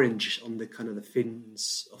 the orange on the kind of the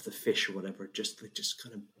fins of the fish or whatever, just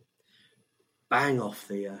kind of bang off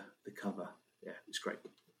the cover. Yeah, it's great.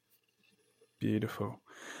 Beautiful.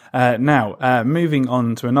 Now, moving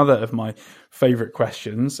on to another of my favourite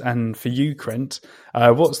questions, and for you, Krent,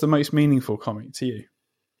 what's the most meaningful comic to you?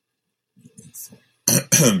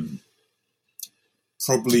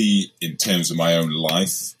 Probably in terms of my own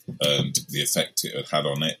life and the effect it had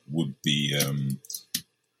on it would be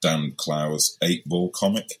Dan Clow's 8-Ball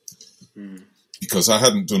comic. Because I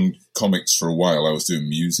hadn't done comics for a while. I was doing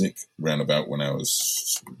music around about when I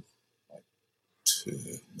was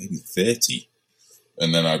maybe 30.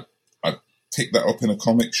 And then I picked that up in a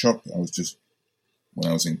comic shop. When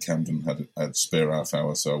I was in Camden, had spare half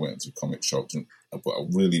hour, so I went into a comic shop. But I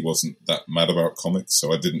really wasn't that mad about comics,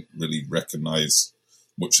 so I didn't really recognise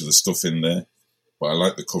much of the stuff in there. But I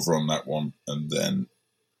liked the cover on that one, and then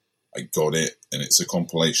I got it, and it's a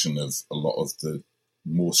compilation of a lot of the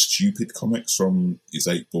more stupid comics from his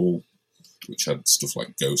 8-Ball, which had stuff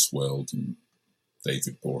like Ghost World and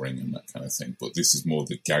David Boring and that kind of thing. But this is more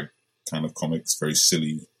the kind of comics, very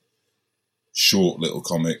silly, short little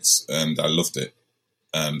comics, and I loved it.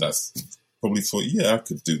 And I probably thought, I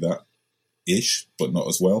could do that ish, but not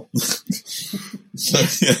as well. So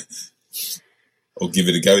yeah, I'll give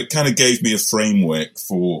it a go. It kind of gave me a framework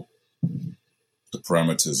for the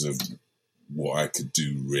parameters of what I could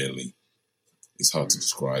do. Really, it's hard to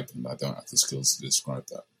describe, and I don't have the skills to describe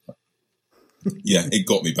that. But yeah, it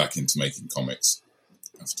got me back into making comics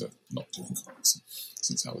after not doing comics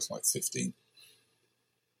since I was like 15.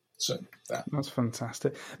 So that's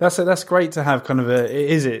fantastic. That's great to have kind of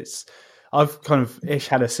I've kind of ish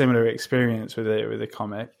had a similar experience with a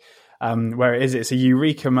comic, where it's a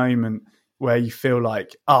eureka moment where you feel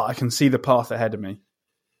like, I can see the path ahead of me.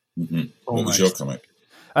 Mm-hmm. What was your comic?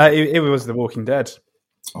 It was The Walking Dead.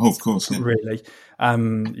 Oh, of course, yeah. Really.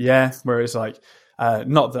 Where it's like,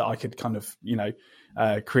 not that I could kind of,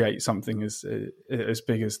 create something as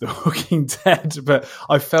big as The Walking Dead, but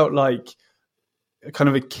I felt like kind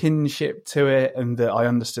of a kinship to it, and that I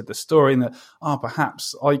understood the story, and that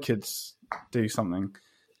perhaps I could do something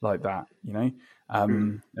like that, it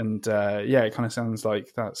kind of sounds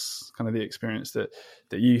like that's kind of the experience that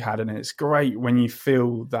you had, and it's great when you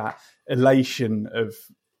feel that elation of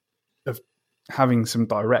having some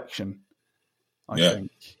direction, I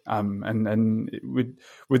think, and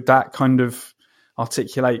would that kind of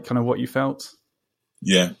articulate kind of what you felt?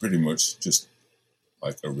 Yeah, pretty much, just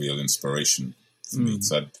like a real inspiration for me,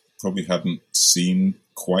 because I probably hadn't seen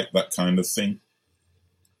quite that kind of thing.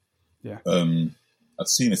 Yeah. I'd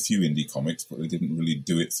seen a few indie comics, but they didn't really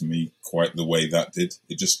do it for me quite the way that did.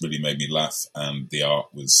 It just really made me laugh, and the art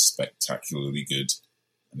was spectacularly good,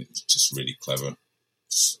 and it was just really clever.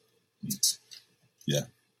 Yeah.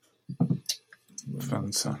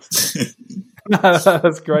 Fantastic.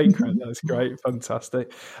 That's great, Krent. That's great.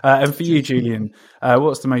 Fantastic. And for you, Julian,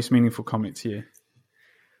 what's the most meaningful comic to you?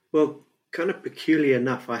 Well, kind of peculiar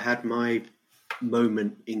enough, I had my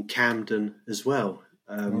moment in Camden as well.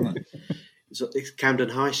 It's Camden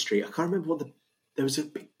High Street. I can't remember there was a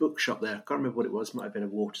big bookshop there. I can't remember what it was. It might have been a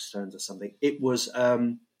Waterstones or something. It was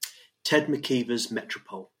Ted McKeever's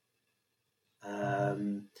Metropole.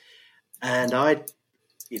 And I'd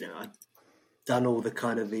done all the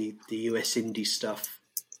kind of the US indie stuff,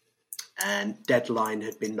 and Deadline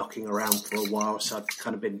had been knocking around for a while, so I'd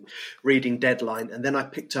kind of been reading Deadline, and then I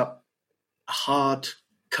picked up a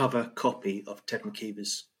hardcover copy of Ted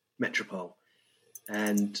McKeever's Metropole,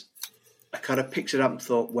 and I kind of picked it up and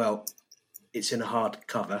thought, well, it's in a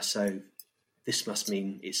hardcover, so this must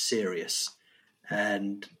mean it's serious.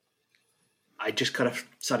 And I just kind of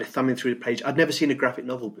started thumbing through the page. I'd never seen a graphic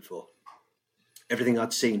novel before. Everything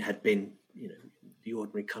I'd seen had been, the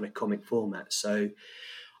ordinary kind of comic format. So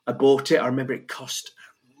I bought it. I remember it cost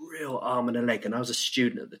a real arm and a leg, and I was a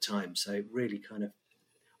student at the time, so it really kind of,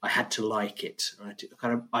 I had to like it.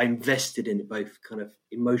 I invested in it both kind of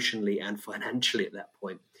emotionally and financially at that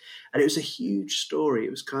point. And it was a huge story.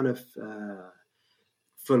 It was kind of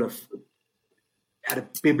full of, had a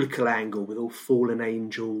biblical angle with all fallen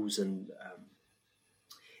angels, and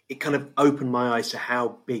it kind of opened my eyes to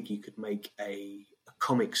how big you could make a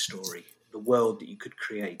comic story, the world that you could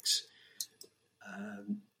create.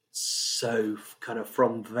 So kind of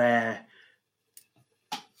from there,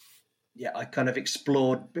 I kind of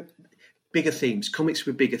explored bigger themes, comics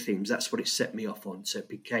with bigger themes. That's what it set me off on. So it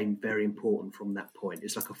became very important from that point.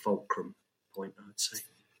 It's like a fulcrum point, I would say.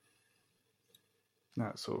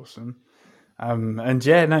 That's awesome.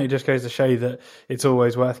 It just goes to show that it's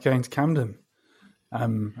always worth going to Camden.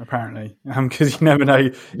 Apparently, because you never know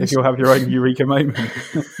if you'll have your own eureka moment.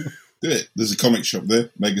 Do it. There's a comic shop there,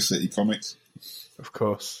 Mega City Comics. Of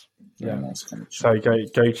course, nice comic shop. So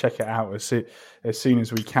go check it out as soon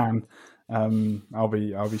as we can. I'll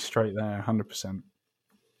be straight there, 100%.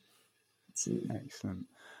 Excellent.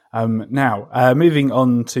 Now, moving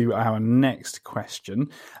on to our next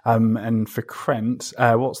question, and for Krent,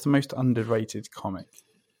 what's the most underrated comic?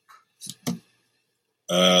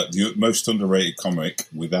 The most underrated comic,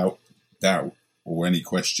 without doubt or any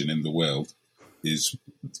question in the world, is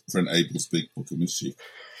Krent Abel's Big Book of Mischief.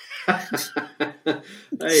 That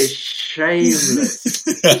is shameless.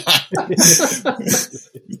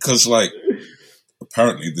 Because,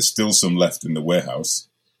 apparently there's still some left in the warehouse,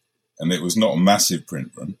 and it was not a massive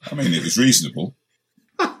print run. I mean, it was reasonable.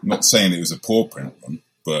 I'm not saying it was a poor print run,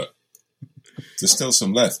 but there's still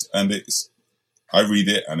some left, and I read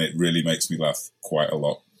it, and it really makes me laugh quite a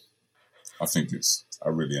lot. I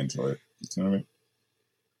really enjoy it. You know what I mean?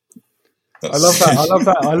 I love that. I love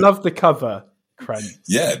that. I love the cover, Krent.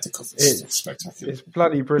 Yeah, the cover is spectacular. It's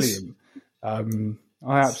bloody brilliant. I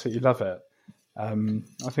absolutely love it. I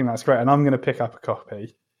think that's great, and I'm going to pick up a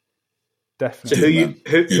copy. definitely. So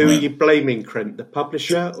who are you blaming, Krent? The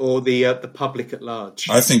publisher or the public at large?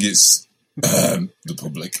 I think it's the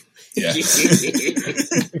public. Yeah.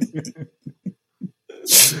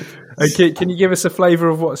 Okay, can you give us a flavour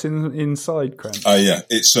of what's inside, Krent? Yeah.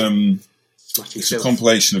 It's a filth.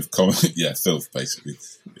 compilation of filth basically.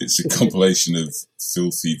 It's a compilation of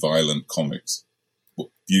filthy, violent comics, but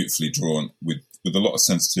beautifully drawn with a lot of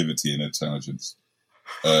sensitivity and intelligence.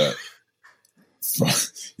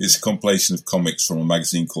 It's a compilation of comics from a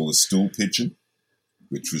magazine called The Stool Pigeon,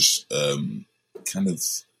 which was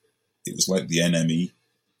it was like the NME,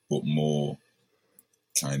 but more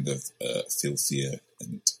kind of filthier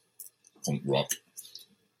and punk rock.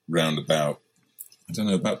 Round about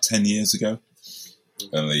 10 years ago,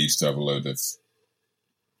 and they used to have a load of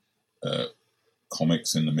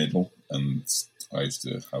comics in the middle, and I used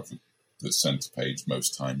to have the centre page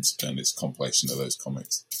most times, and it's a compilation of those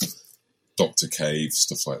comics. Dr. Cave,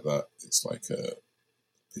 stuff like that. It's like a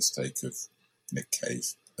piss take of Nick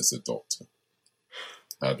Cave as a doctor,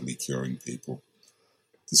 badly curing people.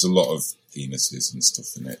 There's a lot of penises and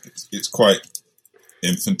stuff in it. It's quite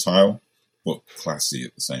infantile, but classy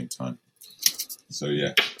at the same time. So,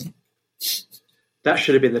 yeah. That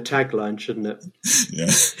should have been the tagline, shouldn't it?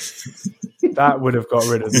 Yeah. That would have got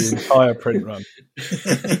rid of the entire print run.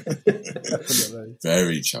 Definitely.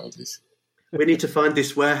 Very childish. We need to find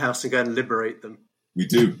this warehouse and go and liberate them. We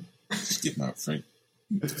do. Just give them out free.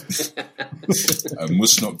 I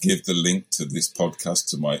must not give the link to this podcast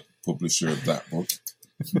to my publisher of that book.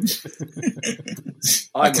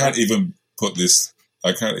 I can't even put this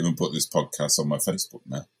podcast on my Facebook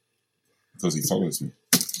now because he follows me.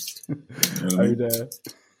 You know what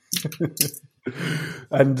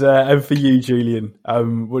I mean? And for you, Julian,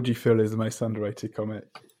 what do you feel is the most underrated comic?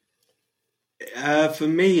 For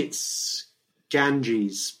me, it's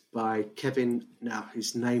Ganges by Kevin. Now,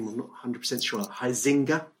 his name I'm not 100% sure.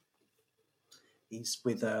 Huizinga. He's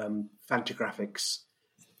with Fantagraphics.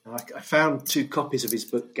 Now, I found 2 copies of his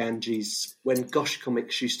book Ganges when Gosh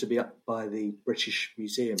Comics used to be up by the British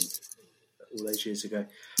Museum all those years ago.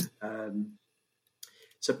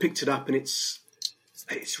 So I picked it up, and it's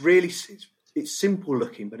simple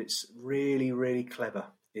looking, but it's really, really clever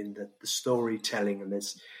in the storytelling, and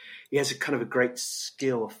he has a kind of a great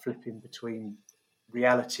skill of flipping between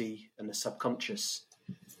reality and the subconscious.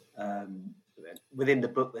 Within the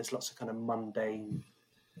book, there's lots of kind of mundane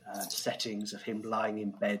settings of him lying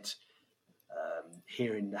in bed,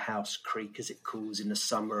 hearing the house creak as it cools in the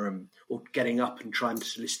summer, or getting up and trying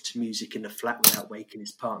to listen to music in the flat without waking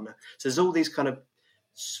his partner. So there's all these kind of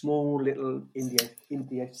small little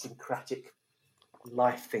idiosyncratic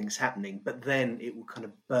life things happening, but then it will kind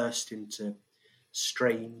of burst into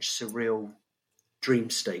strange, surreal dream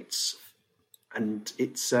states. And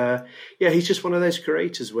it's, he's just one of those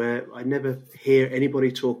creators where I never hear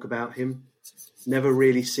anybody talk about him, never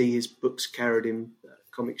really see his books carried in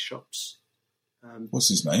comic shops. What's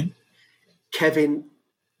his name? Kevin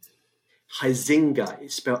Huizinga.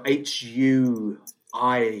 It's spelled Huizinza.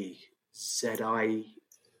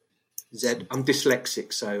 I'm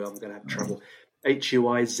dyslexic, so I'm going to have trouble.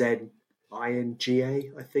 Huizinga,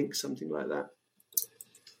 I think, something like that.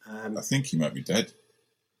 I think he might be dead.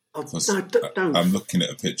 Oh, no, don't. I'm looking at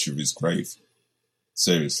a picture of his grave.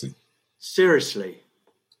 Seriously.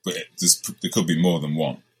 But there could be more than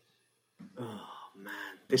one. Oh, man.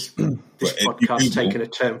 This podcast's taken a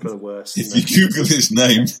turn for the worse. If you Google his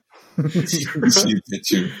name, you can see a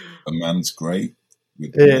picture of a man's grave.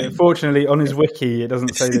 Fortunately, on his wiki, it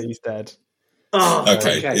doesn't say that he's dead. Oh,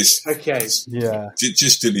 okay. Yeah.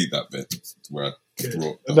 Just delete that bit where I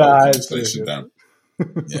brought the whole conversation down.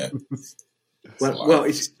 Yeah. Well,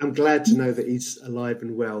 I'm glad to know that he's alive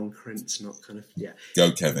and well, and Krent's not kind of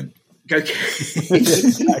Go, Kevin.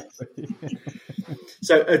 Exactly.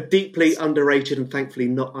 So, a deeply underrated and thankfully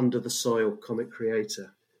not under the soil comic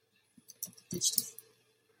creator. Good stuff.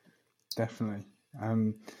 Definitely.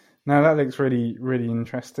 Now that looks really, really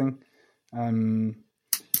interesting, and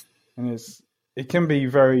it can be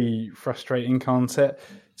very frustrating, can't it,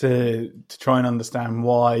 to try and understand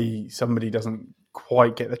why somebody doesn't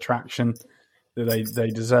quite get the traction that they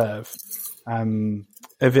deserve.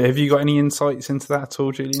 Have you got any insights into that at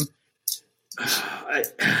all, Julian?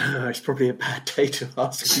 It's probably a bad day to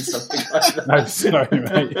ask me something like that. No, sorry,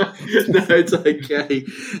 mate. No, it's okay.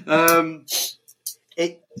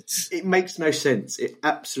 It makes no sense. It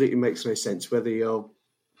absolutely makes no sense whether you're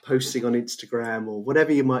posting on Instagram or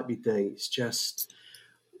whatever you might be doing. It's just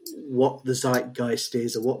what the zeitgeist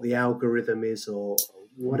is or what the algorithm is or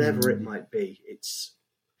whatever it might be. It's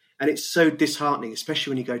so disheartening,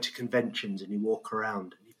 especially when you go to conventions and you walk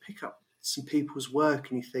around and you pick up some people's work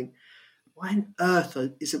and you think, why on earth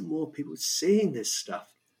isn't more people seeing this stuff?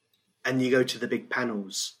 And you go to the big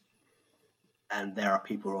panels, and there are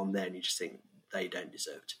people on there, and you just think they don't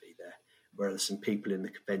deserve to be there. Whereas some people in the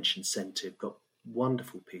convention centre have got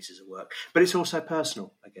wonderful pieces of work, but it's also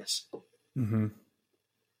personal, I guess. Mm-hmm.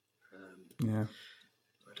 Yeah,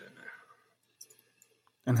 I don't know.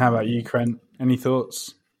 And how about you, Krent? Any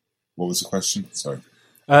thoughts? What was the question? Sorry.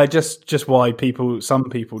 Just why some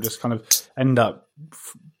people just kind of end up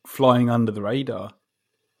flying under the radar.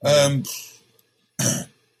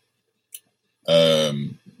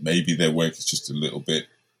 Maybe their work is just a little bit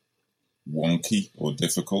wonky or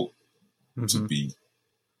difficult to be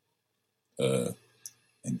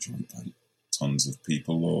enjoyed by tons of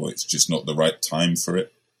people, or it's just not the right time for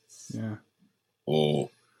it. Yeah. Or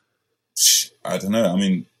I don't know. I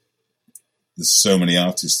mean, there's so many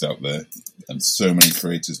artists out there and so many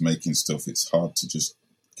creators making stuff. It's hard to just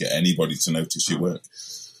get anybody to notice your work.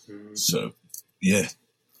 So, yeah,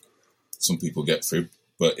 some people get through,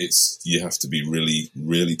 but you have to be really,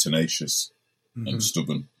 really tenacious and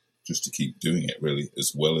stubborn just to keep doing it, really,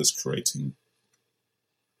 as well as creating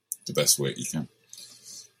the best work you can.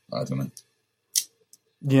 I don't know.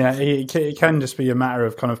 Yeah, it can just be a matter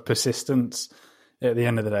of kind of persistence at the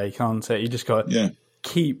end of the day, can't it? You just got to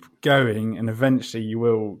keep going, and eventually you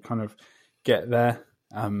will kind of get there.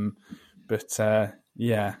 But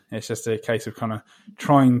it's just a case of kind of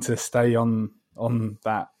trying to stay on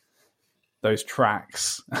those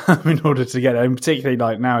tracks in order to get there. And particularly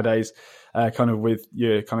like nowadays, kind of with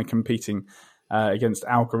you're kind of competing against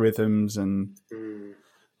algorithms and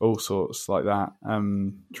all sorts like that.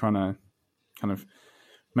 Trying to kind of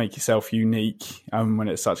make yourself unique when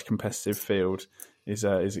it's such a competitive field is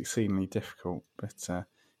exceedingly difficult. But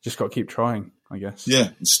just got to keep trying, I guess.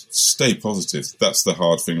 Yeah, stay positive. That's the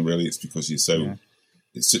hard thing, really. It's because you're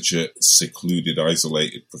it's such a secluded,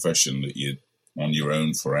 isolated profession that you're on your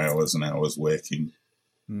own for hours and hours working.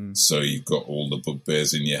 So you've got all the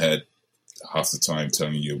bugbears in your head half the time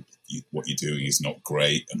telling you what you're doing is not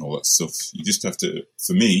great and all that stuff. You just have to,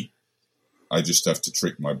 for me, I just have to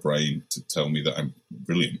trick my brain to tell me that I'm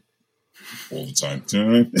brilliant all the time. Do you know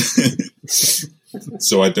what I mean?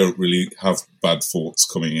 So I don't really have bad thoughts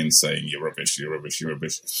coming in saying, you're rubbish, you're rubbish, you're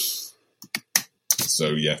rubbish. So,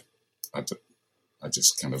 yeah, I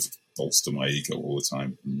just kind of bolster my ego all the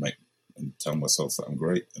time and tell myself that I'm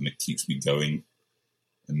great. And it keeps me going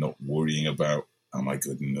and not worrying about, am I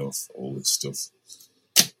good enough, all this stuff.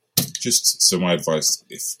 Just so my advice,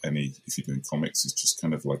 if you're doing comics, is just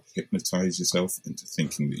kind of like hypnotize yourself into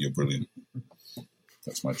thinking that you're brilliant.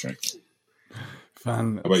 That's my trick.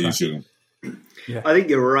 How about you, Julian? Yeah. I think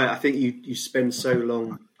you're right. I think you spend so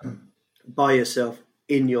long by yourself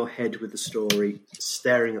in your head with the story,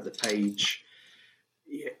 staring at the page.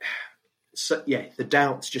 Yeah. So the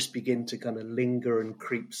doubts just begin to kind of linger and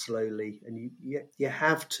creep slowly, and you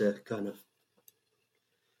have to kind of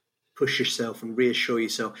push yourself and reassure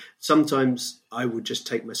yourself. Sometimes I would just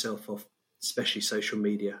take myself off, especially social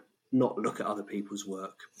media, not look at other people's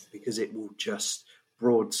work, because it will just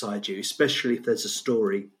broadside you, especially if there's a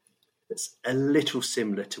story that's a little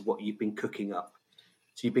similar to what you've been cooking up.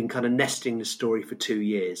 So you've been kind of nesting the story for 2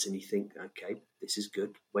 years and you think, okay, this is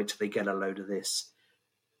good. Wait till they get a load of this.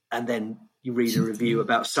 And then you read a review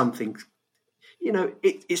about something,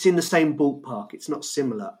 it's in the same ballpark. It's not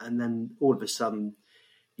similar. And then all of a sudden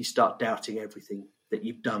you start doubting everything that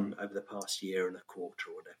you've done over the past year and a quarter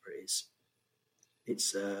or whatever it is.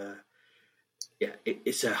 It's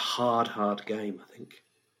a hard game, I think.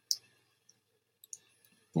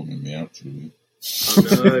 Bumming me out, Julian. Oh,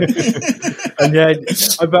 no. And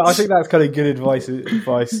but I think that's kind of good advice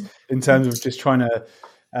in terms of just trying to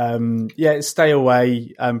stay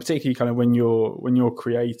away, particularly kind of when you're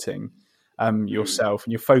creating yourself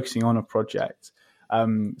and you're focusing on a project.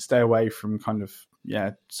 Stay away from kind of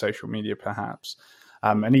social media perhaps,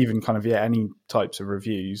 and even kind of any types of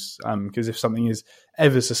reviews, because if something is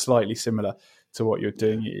ever so slightly similar to what you're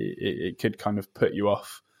doing, it could kind of put you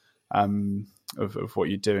off of what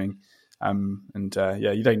you're doing, and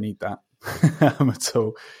you don't need that at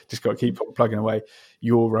all. Just got to keep plugging away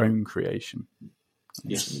your own creation.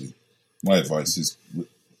 Yes. My advice is,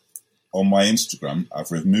 on my Instagram,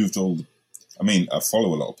 I've removed I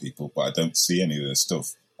follow a lot of people, but I don't see any of their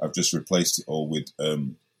stuff. I've just replaced it all with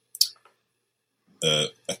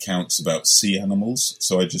accounts about sea animals.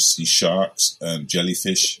 So I just see sharks and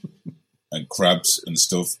jellyfish and crabs and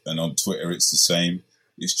stuff. And on Twitter, it's the same.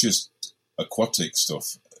 It's just aquatic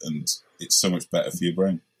stuff, and it's so much better for your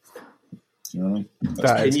brain. Do you know what I mean?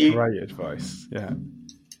 That is great advice. Yeah.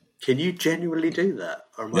 Can you genuinely do that?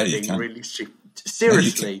 Or am I being really stupid?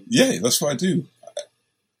 Seriously? Yeah, that's what I do.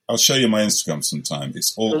 I'll show you my Instagram sometime.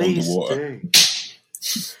 It's all Please underwater. do.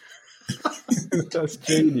 That's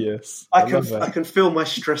genius. I can feel my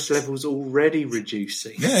stress levels already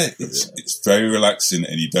reducing. Yeah, it's very relaxing,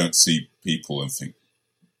 and you don't see people and think,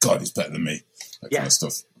 God, he's better than me. That kind of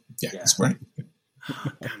stuff. Yeah, it's great.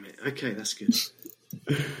 Oh, damn it. Okay, that's good.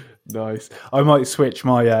 Nice. I might switch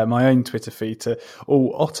my my own Twitter feed to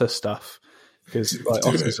all otter stuff because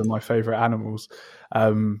otters are my favourite animals.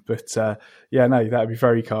 But yeah, no, that'd be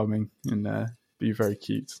very calming and be very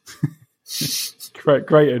cute.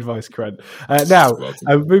 Great advice, Krent. Now,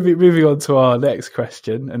 moving on to our next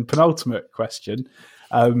question and penultimate question.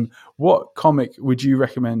 What comic would you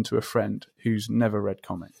recommend to a friend who's never read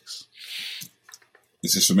comics?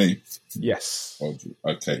 Is this for me? Yes.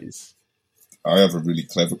 Okay. Please. I have a really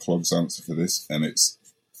clever clogs answer for this, and it's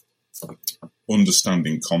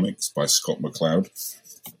Understanding Comics by Scott McCloud.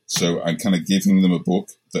 So I'm kind of giving them a book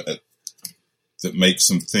that makes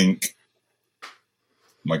them think,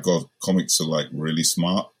 my God, comics are like really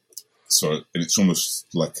smart. So and it's almost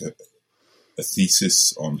like a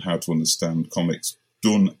thesis on how to understand comics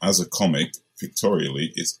done as a comic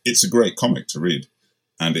pictorially. It's a great comic to read,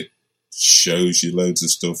 and it shows you loads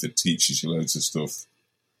of stuff. It teaches you loads of stuff.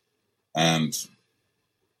 And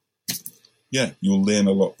yeah, you'll learn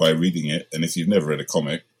a lot by reading it. And if you've never read a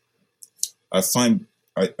comic, I find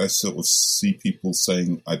I sort of see people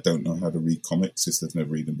saying, I don't know how to read comics if they've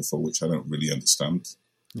never read them before, which I don't really understand.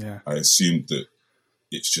 Yeah, I assumed that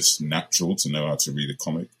it's just natural to know how to read a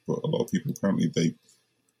comic, but a lot of people apparently they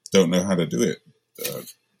don't know how to do it,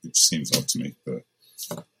 which seems odd to me. But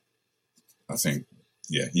I think,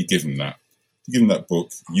 yeah, you give them that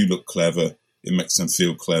book. You look clever. It makes them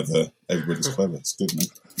feel clever. Everybody's clever. It's good, man.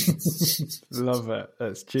 Love it.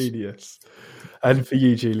 That's genius. And for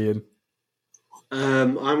you, Julian?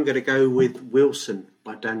 I'm going to go with Wilson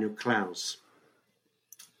by Daniel Clowes.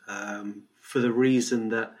 For the reason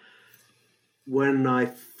that when I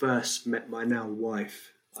first met my now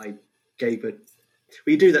wife, I gave her... Well,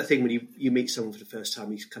 you do that thing when you meet someone for the first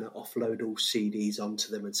time, you kind of offload all CDs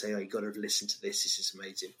onto them and say, oh, you've got to listen to this. This is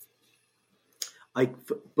amazing.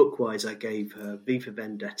 Book-wise, I gave her V for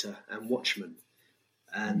Vendetta and Watchmen.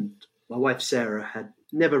 And my wife, Sarah, had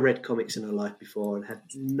never read comics in her life before and had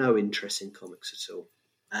no interest in comics at all.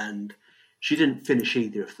 And she didn't finish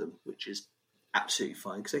either of them, which is absolutely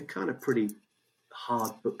fine because they're kind of pretty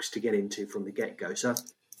hard books to get into from the get-go. So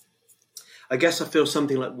I guess I feel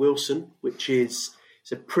something like Wilson, which is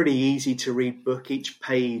it's a pretty easy to read book. Each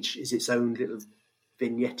page is its own little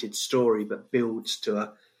vignetted story, but builds to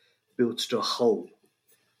a whole.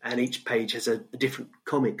 And each page has a different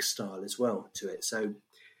comic style as well to it. So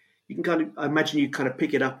you can I imagine you kind of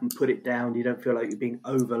pick it up and put it down. You don't feel like you're being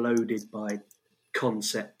overloaded by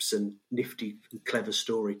concepts and nifty and clever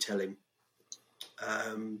storytelling.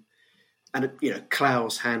 And,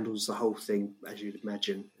 Clowes handles the whole thing, as you'd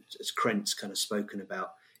imagine, as Krent's kind of spoken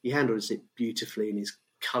about. He handles it beautifully and his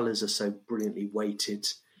colours are so brilliantly weighted.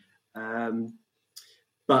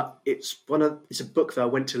 But it's a book that I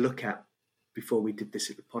went to look at before we did this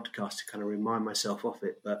at the podcast to kind of remind myself of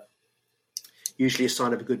it. But usually a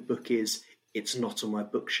sign of a good book is it's not on my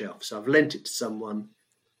bookshelf. So I've lent it to someone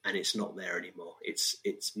and it's not there anymore. It's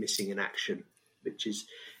missing in action, which is,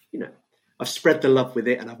 I've spread the love with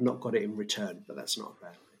it and I've not got it in return, but that's not a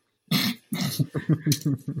bad thing.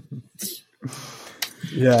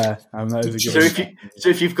 Yeah, that is a good one. So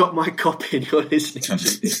if you've got my copy and you're listening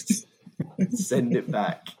to this, send it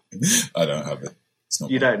back. I don't have it.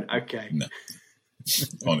 You don't? Okay. No.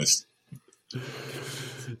 Honest.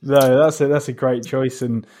 No, that's a great choice,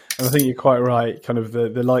 and I think you're quite right. Kind of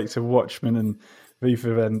the likes of Watchmen and V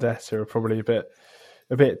for Vendetta are probably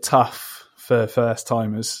a bit tough for first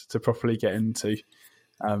timers to properly get into.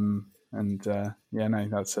 That's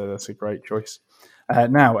a great choice.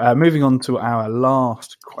 Now, moving on to our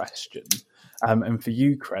last question, and for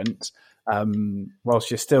you, Krent, whilst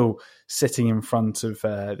you're still sitting in front of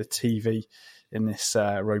the TV in this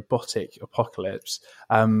robotic apocalypse,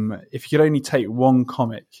 if you could only take one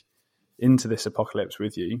comic into this apocalypse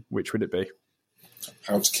with you, which would it be?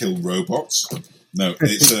 How to Kill Robots? No,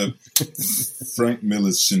 it's Frank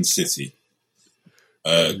Miller's Sin City.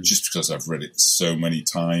 Just because I've read it so many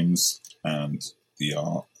times and the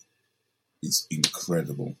art is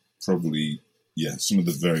incredible. Probably, some of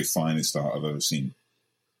the very finest art I've ever seen.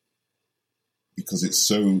 Because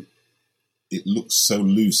it looks so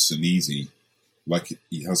loose and easy, like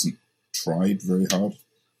he hasn't tried very hard.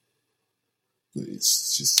 But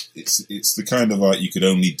it's the kind of art you could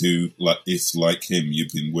only do if, like him,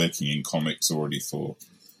 you've been working in comics already for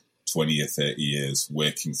 20 or 30 years,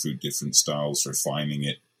 working through different styles, refining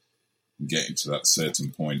it. and getting to that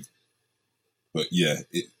certain point. But yeah,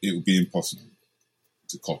 it would be impossible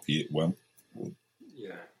to copy it well.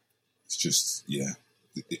 Yeah. It's just,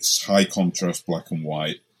 it's high contrast, black and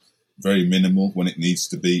white, very minimal when it needs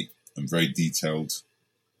to be, and very detailed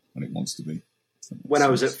when it wants to be. When I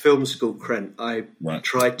was at film school, Krent, I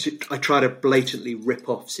tried to blatantly rip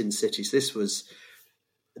off Sin City. So this was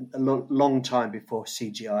a long time before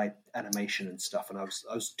CGI animation and stuff, and I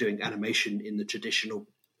was doing animation in the traditional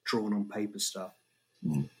drawn on paper stuff.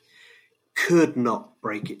 Could not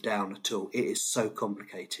break it down at all. It is so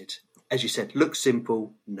complicated. As you said, looks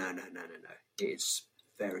simple. No. It is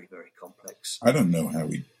very, very complex. I don't know how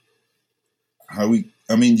we.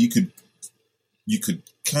 I mean, you could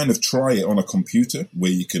kind of try it on a computer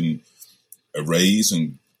where you can erase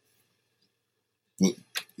but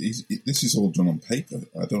this is all done on paper.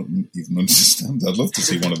 I don't even understand. I'd love to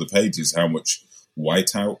see one of the pages how much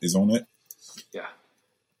whiteout is on it.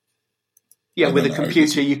 Yeah, with a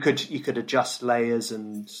computer you could adjust layers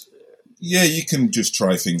and. Yeah, you can just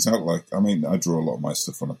try things out. Like, I mean, I draw a lot of my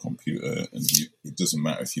stuff on a computer, and it doesn't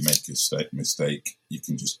matter if you make a mistake. You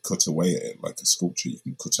can just cut away at it like a sculpture. You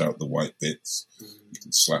can cut out the white bits. You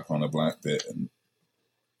can slap on a black bit and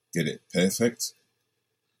get it perfect.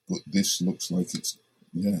 But this looks like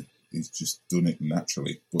he's just done it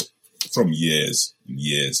naturally. But from years and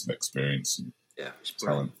years of experience and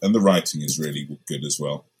talent. And the writing is really good as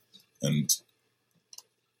well. And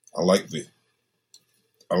I like the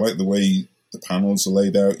way the panels are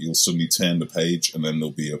laid out. You'll suddenly turn the page and then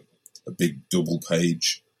there'll be a big double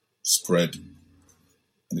page spread.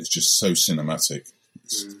 And it's just so cinematic.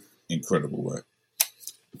 It's incredible work.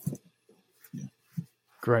 Yeah.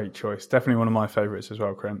 Great choice. Definitely one of my favourites as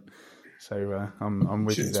well, Krent. So I'm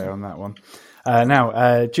with you there on that one.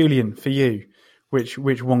 Now, Julian, for you, which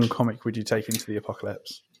one comic would you take into the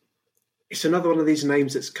apocalypse? It's another one of these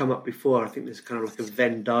names that's come up before. I think there's kind of like a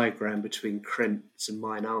Venn diagram between Krent's and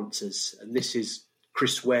mine answers. And this is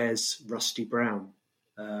Chris Ware's Rusty Brown.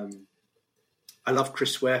 I love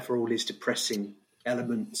Chris Ware for all his depressing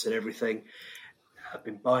elements and everything. I've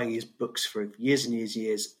been buying his books for years and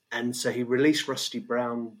years. And so he released Rusty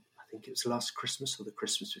Brown, I think it was last Christmas or the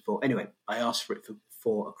Christmas before. Anyway, I asked for it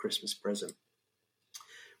for a Christmas present.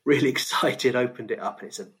 Really excited, opened it up, and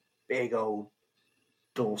it's a big old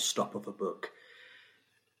doorstop of a book.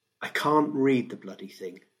 I can't read the bloody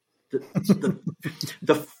thing.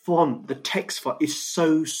 The font, the text font is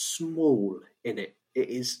so small in it. It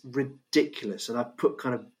is ridiculous. And I've put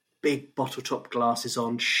kind of big bottle top glasses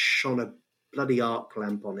on, shone a bloody arc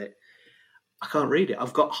lamp on it. I can't read it.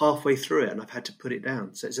 I've got halfway through it and I've had to put it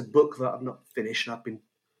down. So it's a book that I've not finished and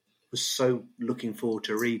was so looking forward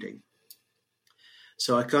to reading.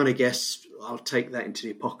 So I kind of guess I'll take that into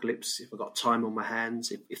the apocalypse if I've got time on my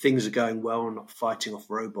hands. If things are going well, I'm not fighting off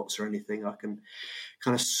robots or anything, I can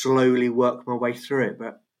kind of slowly work my way through it.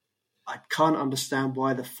 But I can't understand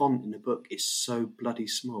why the font in the book is so bloody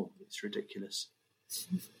small. It's ridiculous.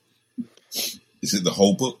 Is it the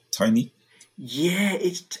whole book tiny? Yeah,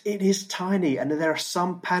 it is tiny. And there are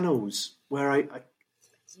some panels where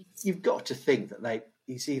you've got to think that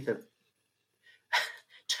he's either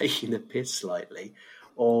taking the piss slightly,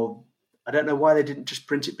 or I don't know why they didn't just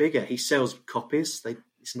print it bigger. He sells copies.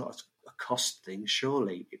 It's not a cost thing,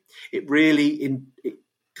 surely. It really it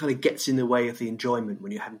kind of gets in the way of the enjoyment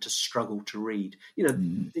when you're having to struggle to read. You know,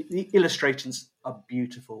 the illustrations are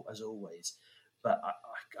beautiful as always, but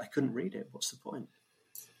I couldn't read it. What's the point?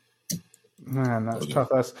 Man, that's tough.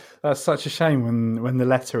 That's such a shame when the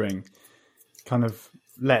lettering kind of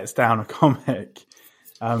lets down a comic,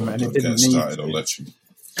 and it didn't need started on lettering.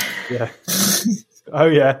 Yeah. Oh,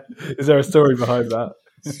 yeah. Is there a story behind that?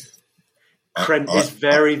 Krent is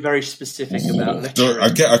very, very specific about lettering.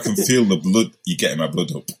 I can feel the blood. You're getting my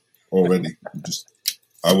blood up already.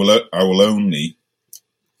 I will only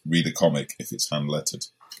read a comic if it's hand lettered.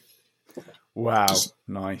 Wow,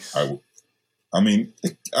 nice.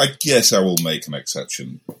 I guess I will make an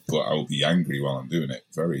exception, but I will be angry while I'm doing it.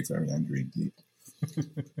 Very, very angry indeed.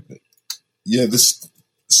 Yeah, there's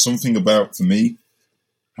something about, for me,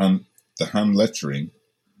 the hand lettering,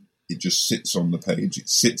 it just sits on the page. It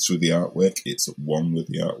sits with the artwork. It's at one with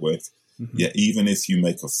the artwork. Mm-hmm. Yeah, even if you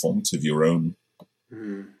make a font of your own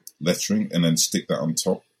lettering and then stick that on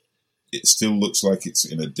top, it still looks like it's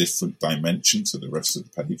in a different dimension to the rest of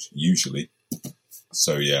the page, usually.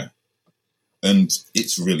 So, yeah. And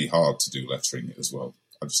it's really hard to do lettering as well.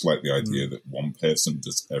 I just like the idea that one person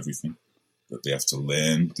does everything, that they have to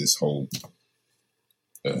learn this whole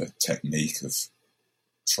technique of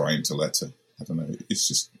trying to letter. I don't know. It's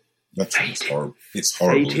just It's horrible. It's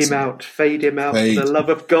horrible. Fade him out for the love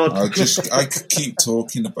of God. I could keep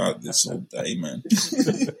talking about this all day, man.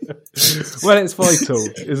 Well, it's vital,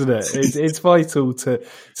 isn't it? It's vital to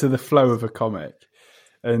the flow of a comic,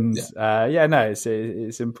 and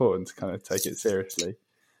it's important to kind of take it seriously.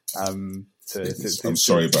 I'm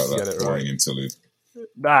sorry about that boring interlude.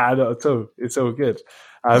 Nah, not at all. It's all good.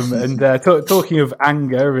 And talking of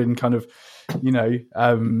anger and kind of,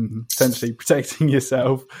 potentially protecting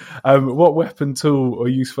yourself, what weapon, tool, or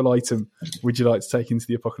useful item would you like to take into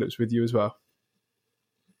the apocalypse with you as well?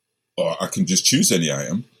 Or I can just choose any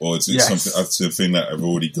item, or is it something that I've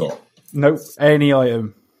already got? Nope, any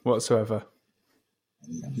item whatsoever.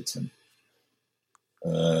 Any item.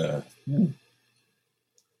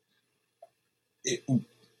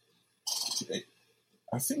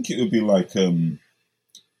 I think it would be like a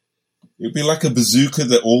bazooka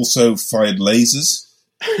that also fired lasers.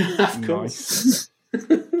 Of course.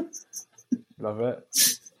 Love it.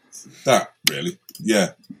 That really,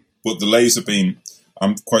 yeah. But the laser beam,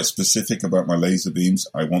 I'm quite specific about my laser beams.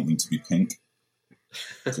 I want them to be pink.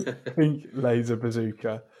 Pink laser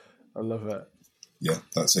bazooka. I love it. Yeah,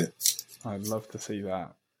 that's it. I'd love to see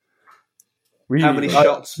that. How many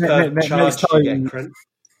shots per charge do you get, Krent?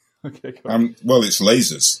 Okay, well, it's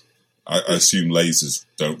lasers. I assume lasers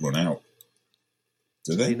don't run out.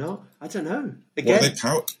 Do they? Not? I don't know. Again, what are they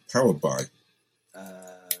powered by?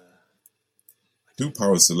 Who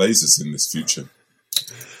powers the lasers in this future?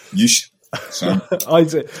 You should. Sam.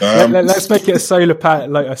 Let's make it a solar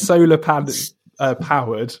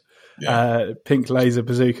powered pink laser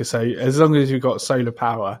bazooka. So as long as you've got solar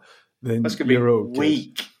power, then that's going to be all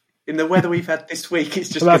weak. Good. In the weather we've had this week, it's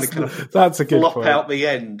just going to kind of that's a good flop point. out the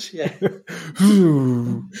end. Yeah.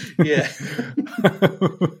 Yeah.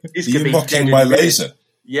 Are you mocking my laser?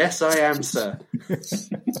 Yes, I am, sir.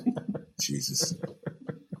 Jesus.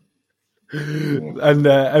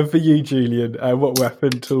 And for you, Julian, what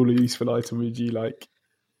weapon, tool, or useful item would you like?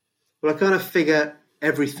 Well, I kind of figure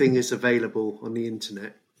everything is available on the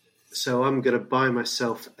internet, so I'm going to buy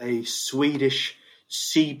myself a Swedish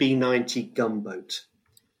CB90 gunboat.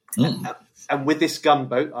 And with this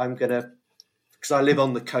gunboat, I'm going to, because I live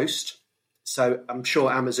on the coast, so I'm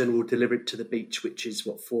sure Amazon will deliver it to the beach, which is,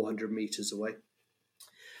 400 metres away.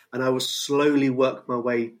 And I will slowly work my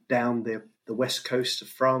way down the west coast of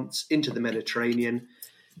France into the Mediterranean,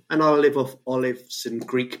 and I'll live off olives and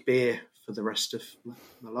Greek beer for the rest of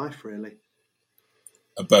my life, really.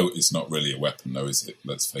 A boat is not really a weapon, though, is it?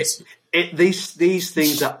 Let's face it. These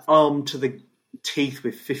things are armed to the teeth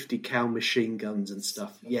with 50 cal machine guns and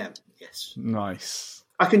stuff. Yeah, yes. Nice.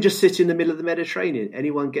 I can just sit in the middle of the Mediterranean.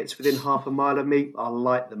 Anyone gets within half a mile of me, I'll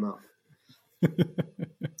light them up.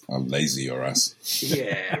 I'll laser your ass.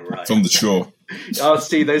 Yeah, right. From the shore. I'll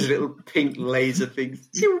see those little pink laser things.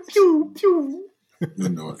 Pew, pew, pew. You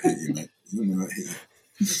know I hit you, mate. You know I hit you.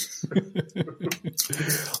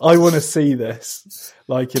 I want to see this,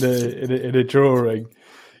 like in a drawing,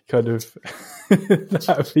 kind of.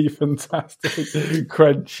 That would be fantastic.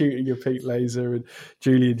 Krent shooting a pink laser and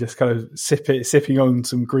Julian just kind of sipping on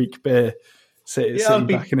some Greek beer, sitting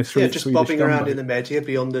back in a Swedish just bobbing gunboat around in the Med. He'll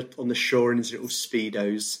be on the shore in his little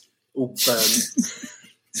speedos, all burned.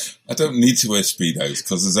 I don't need to wear speedos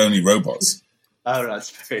because there's only robots. Oh, that's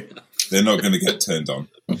fair enough. They're not going to get turned on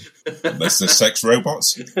unless they're sex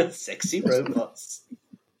robots. Sexy robots.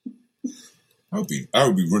 I would be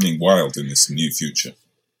running wild in this new future,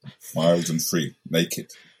 wild and free,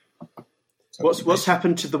 naked. What's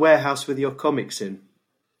happened to the warehouse with your comics in?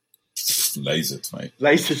 Lasered, mate.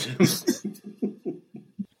 Lasered.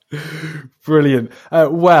 Brilliant.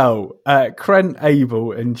 Krent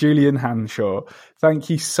Abel and Julian Hanshaw, thank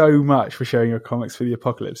you so much for sharing your comics for the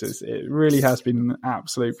apocalypse. It really has been an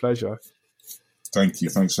absolute pleasure. Thank you.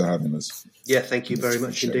 Thanks for having us. Yeah, thank you very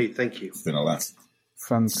much indeed. Thank you. It's been a laugh.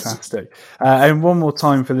 Fantastic. And one more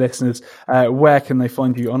time for listeners, where can they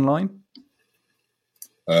find you online?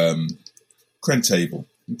 Krent Abel.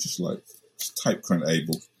 Just type Krent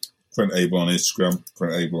Abel. Krent Abel on Instagram,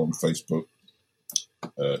 Krent Abel on Facebook,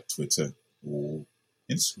 Twitter, or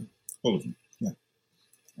Instagram. All of them. Yeah.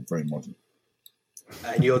 I'm very modern.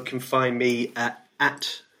 And you can find me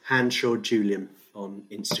at Hanshaw Julian on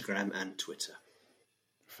Instagram and Twitter.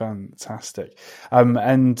 Fantastic.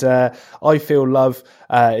 And I Feel Love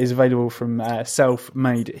is available from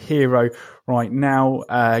Self-Made Hero right now.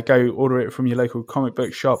 Go order it from your local comic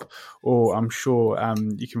book shop, or I'm sure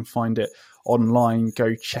you can find it online.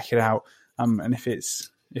 Go check it out. And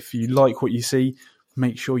if you like what you see,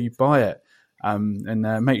 make sure you buy it. And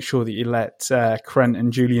make sure that you let Krent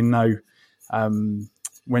and Julian know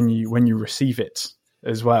when you receive it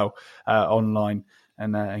as well online.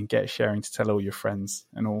 and get sharing to tell all your friends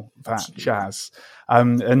and all that jazz. Are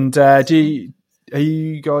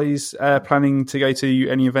you guys planning to go to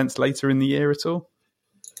any events later in the year at all?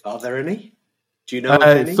 Are there any? Do you know of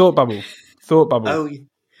any? Thought Bubble. Oh,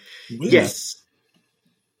 yes.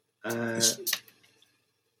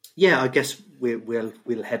 Yeah, I guess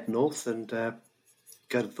we'll head north and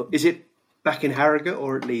go to. Is it back in Harrogate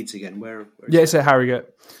or at Leeds again? Where it's at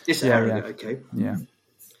Harrogate. It's at Harrogate. Okay. Yeah.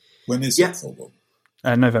 When is it? Thought Bubble?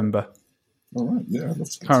 November. All right. Yeah, I'd love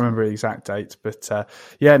to. Can't remember the exact date, but they're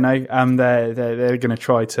going to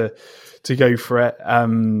try to go for it.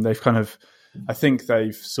 They've I think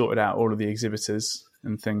they've sorted out all of the exhibitors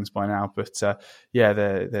and things by now, but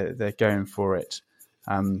they're going for it.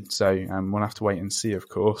 So we'll have to wait and see, of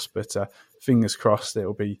course. But fingers crossed,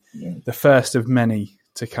 it'll be the first of many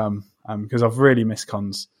to come. Because I've really missed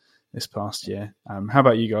cons this past year. How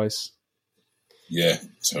about you guys? Yeah,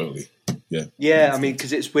 totally. Yeah. Yeah, I mean,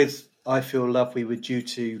 because it's with I Feel Love. We were due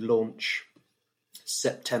to launch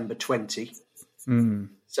September 20.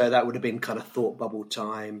 So that would have been kind of Thought Bubble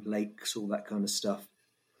time, lakes, all that kind of stuff.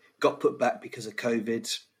 Got put back because of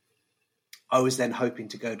COVID. I was then hoping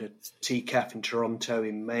to go to TCAF in Toronto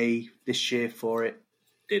in May this year for it.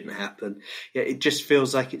 Didn't happen. Yeah, it just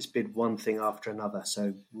feels like it's been one thing after another.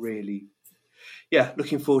 So really,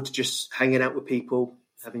 looking forward to just hanging out with people,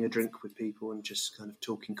 having a drink with people, and just kind of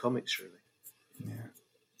talking comics, really. Yeah.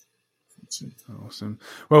 Awesome.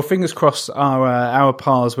 Well, fingers crossed our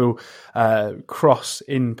paths will cross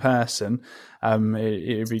in person.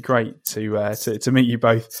 It would be great to meet you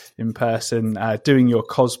both in person, doing your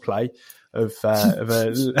cosplay of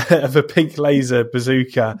a pink laser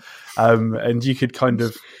bazooka, and you could kind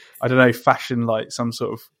of, I don't know, fashion like some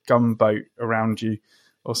sort of gunboat around you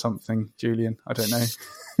or something, Julian. I don't know.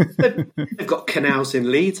 They've got canals in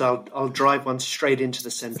Leeds. I'll drive one straight into the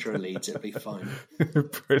centre of Leeds. It'll be fine.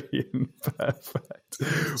 Brilliant, perfect.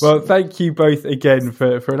 Well, thank you both again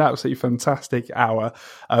for an absolutely fantastic hour.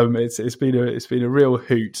 It's been a real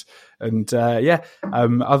hoot, and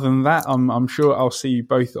other than that, I'm sure I'll see you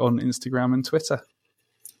both on Instagram and Twitter.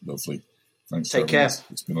 Lovely. Thanks. Take care.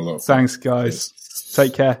 It's been a lot of fun. Thanks, guys.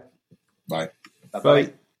 Take care. Bye.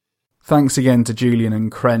 Bye. Thanks again to Julian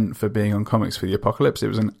and Krent for being on Comics for the Apocalypse. It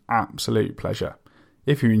was an absolute pleasure.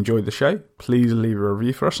 If you enjoyed the show, please leave a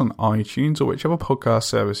review for us on iTunes or whichever podcast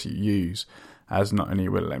service you use, as not only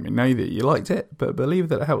will it let me know that you liked it, but believe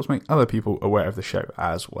that it helps make other people aware of the show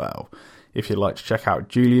as well. If you'd like to check out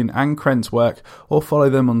Julian and Krent's work or follow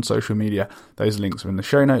them on social media, those links are in the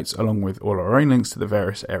show notes, along with all our own links to the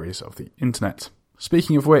various areas of the internet.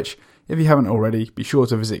 Speaking of which, if you haven't already, be sure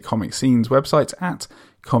to visit Comic Scene's website at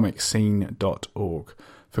comicscene.org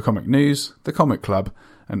for comic news, the comic club,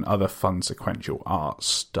 and other fun sequential art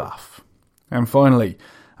stuff. And finally,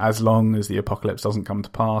 as long as the apocalypse doesn't come to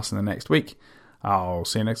pass in the next week, I'll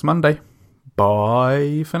see you next Monday.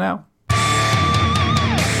 Bye for now.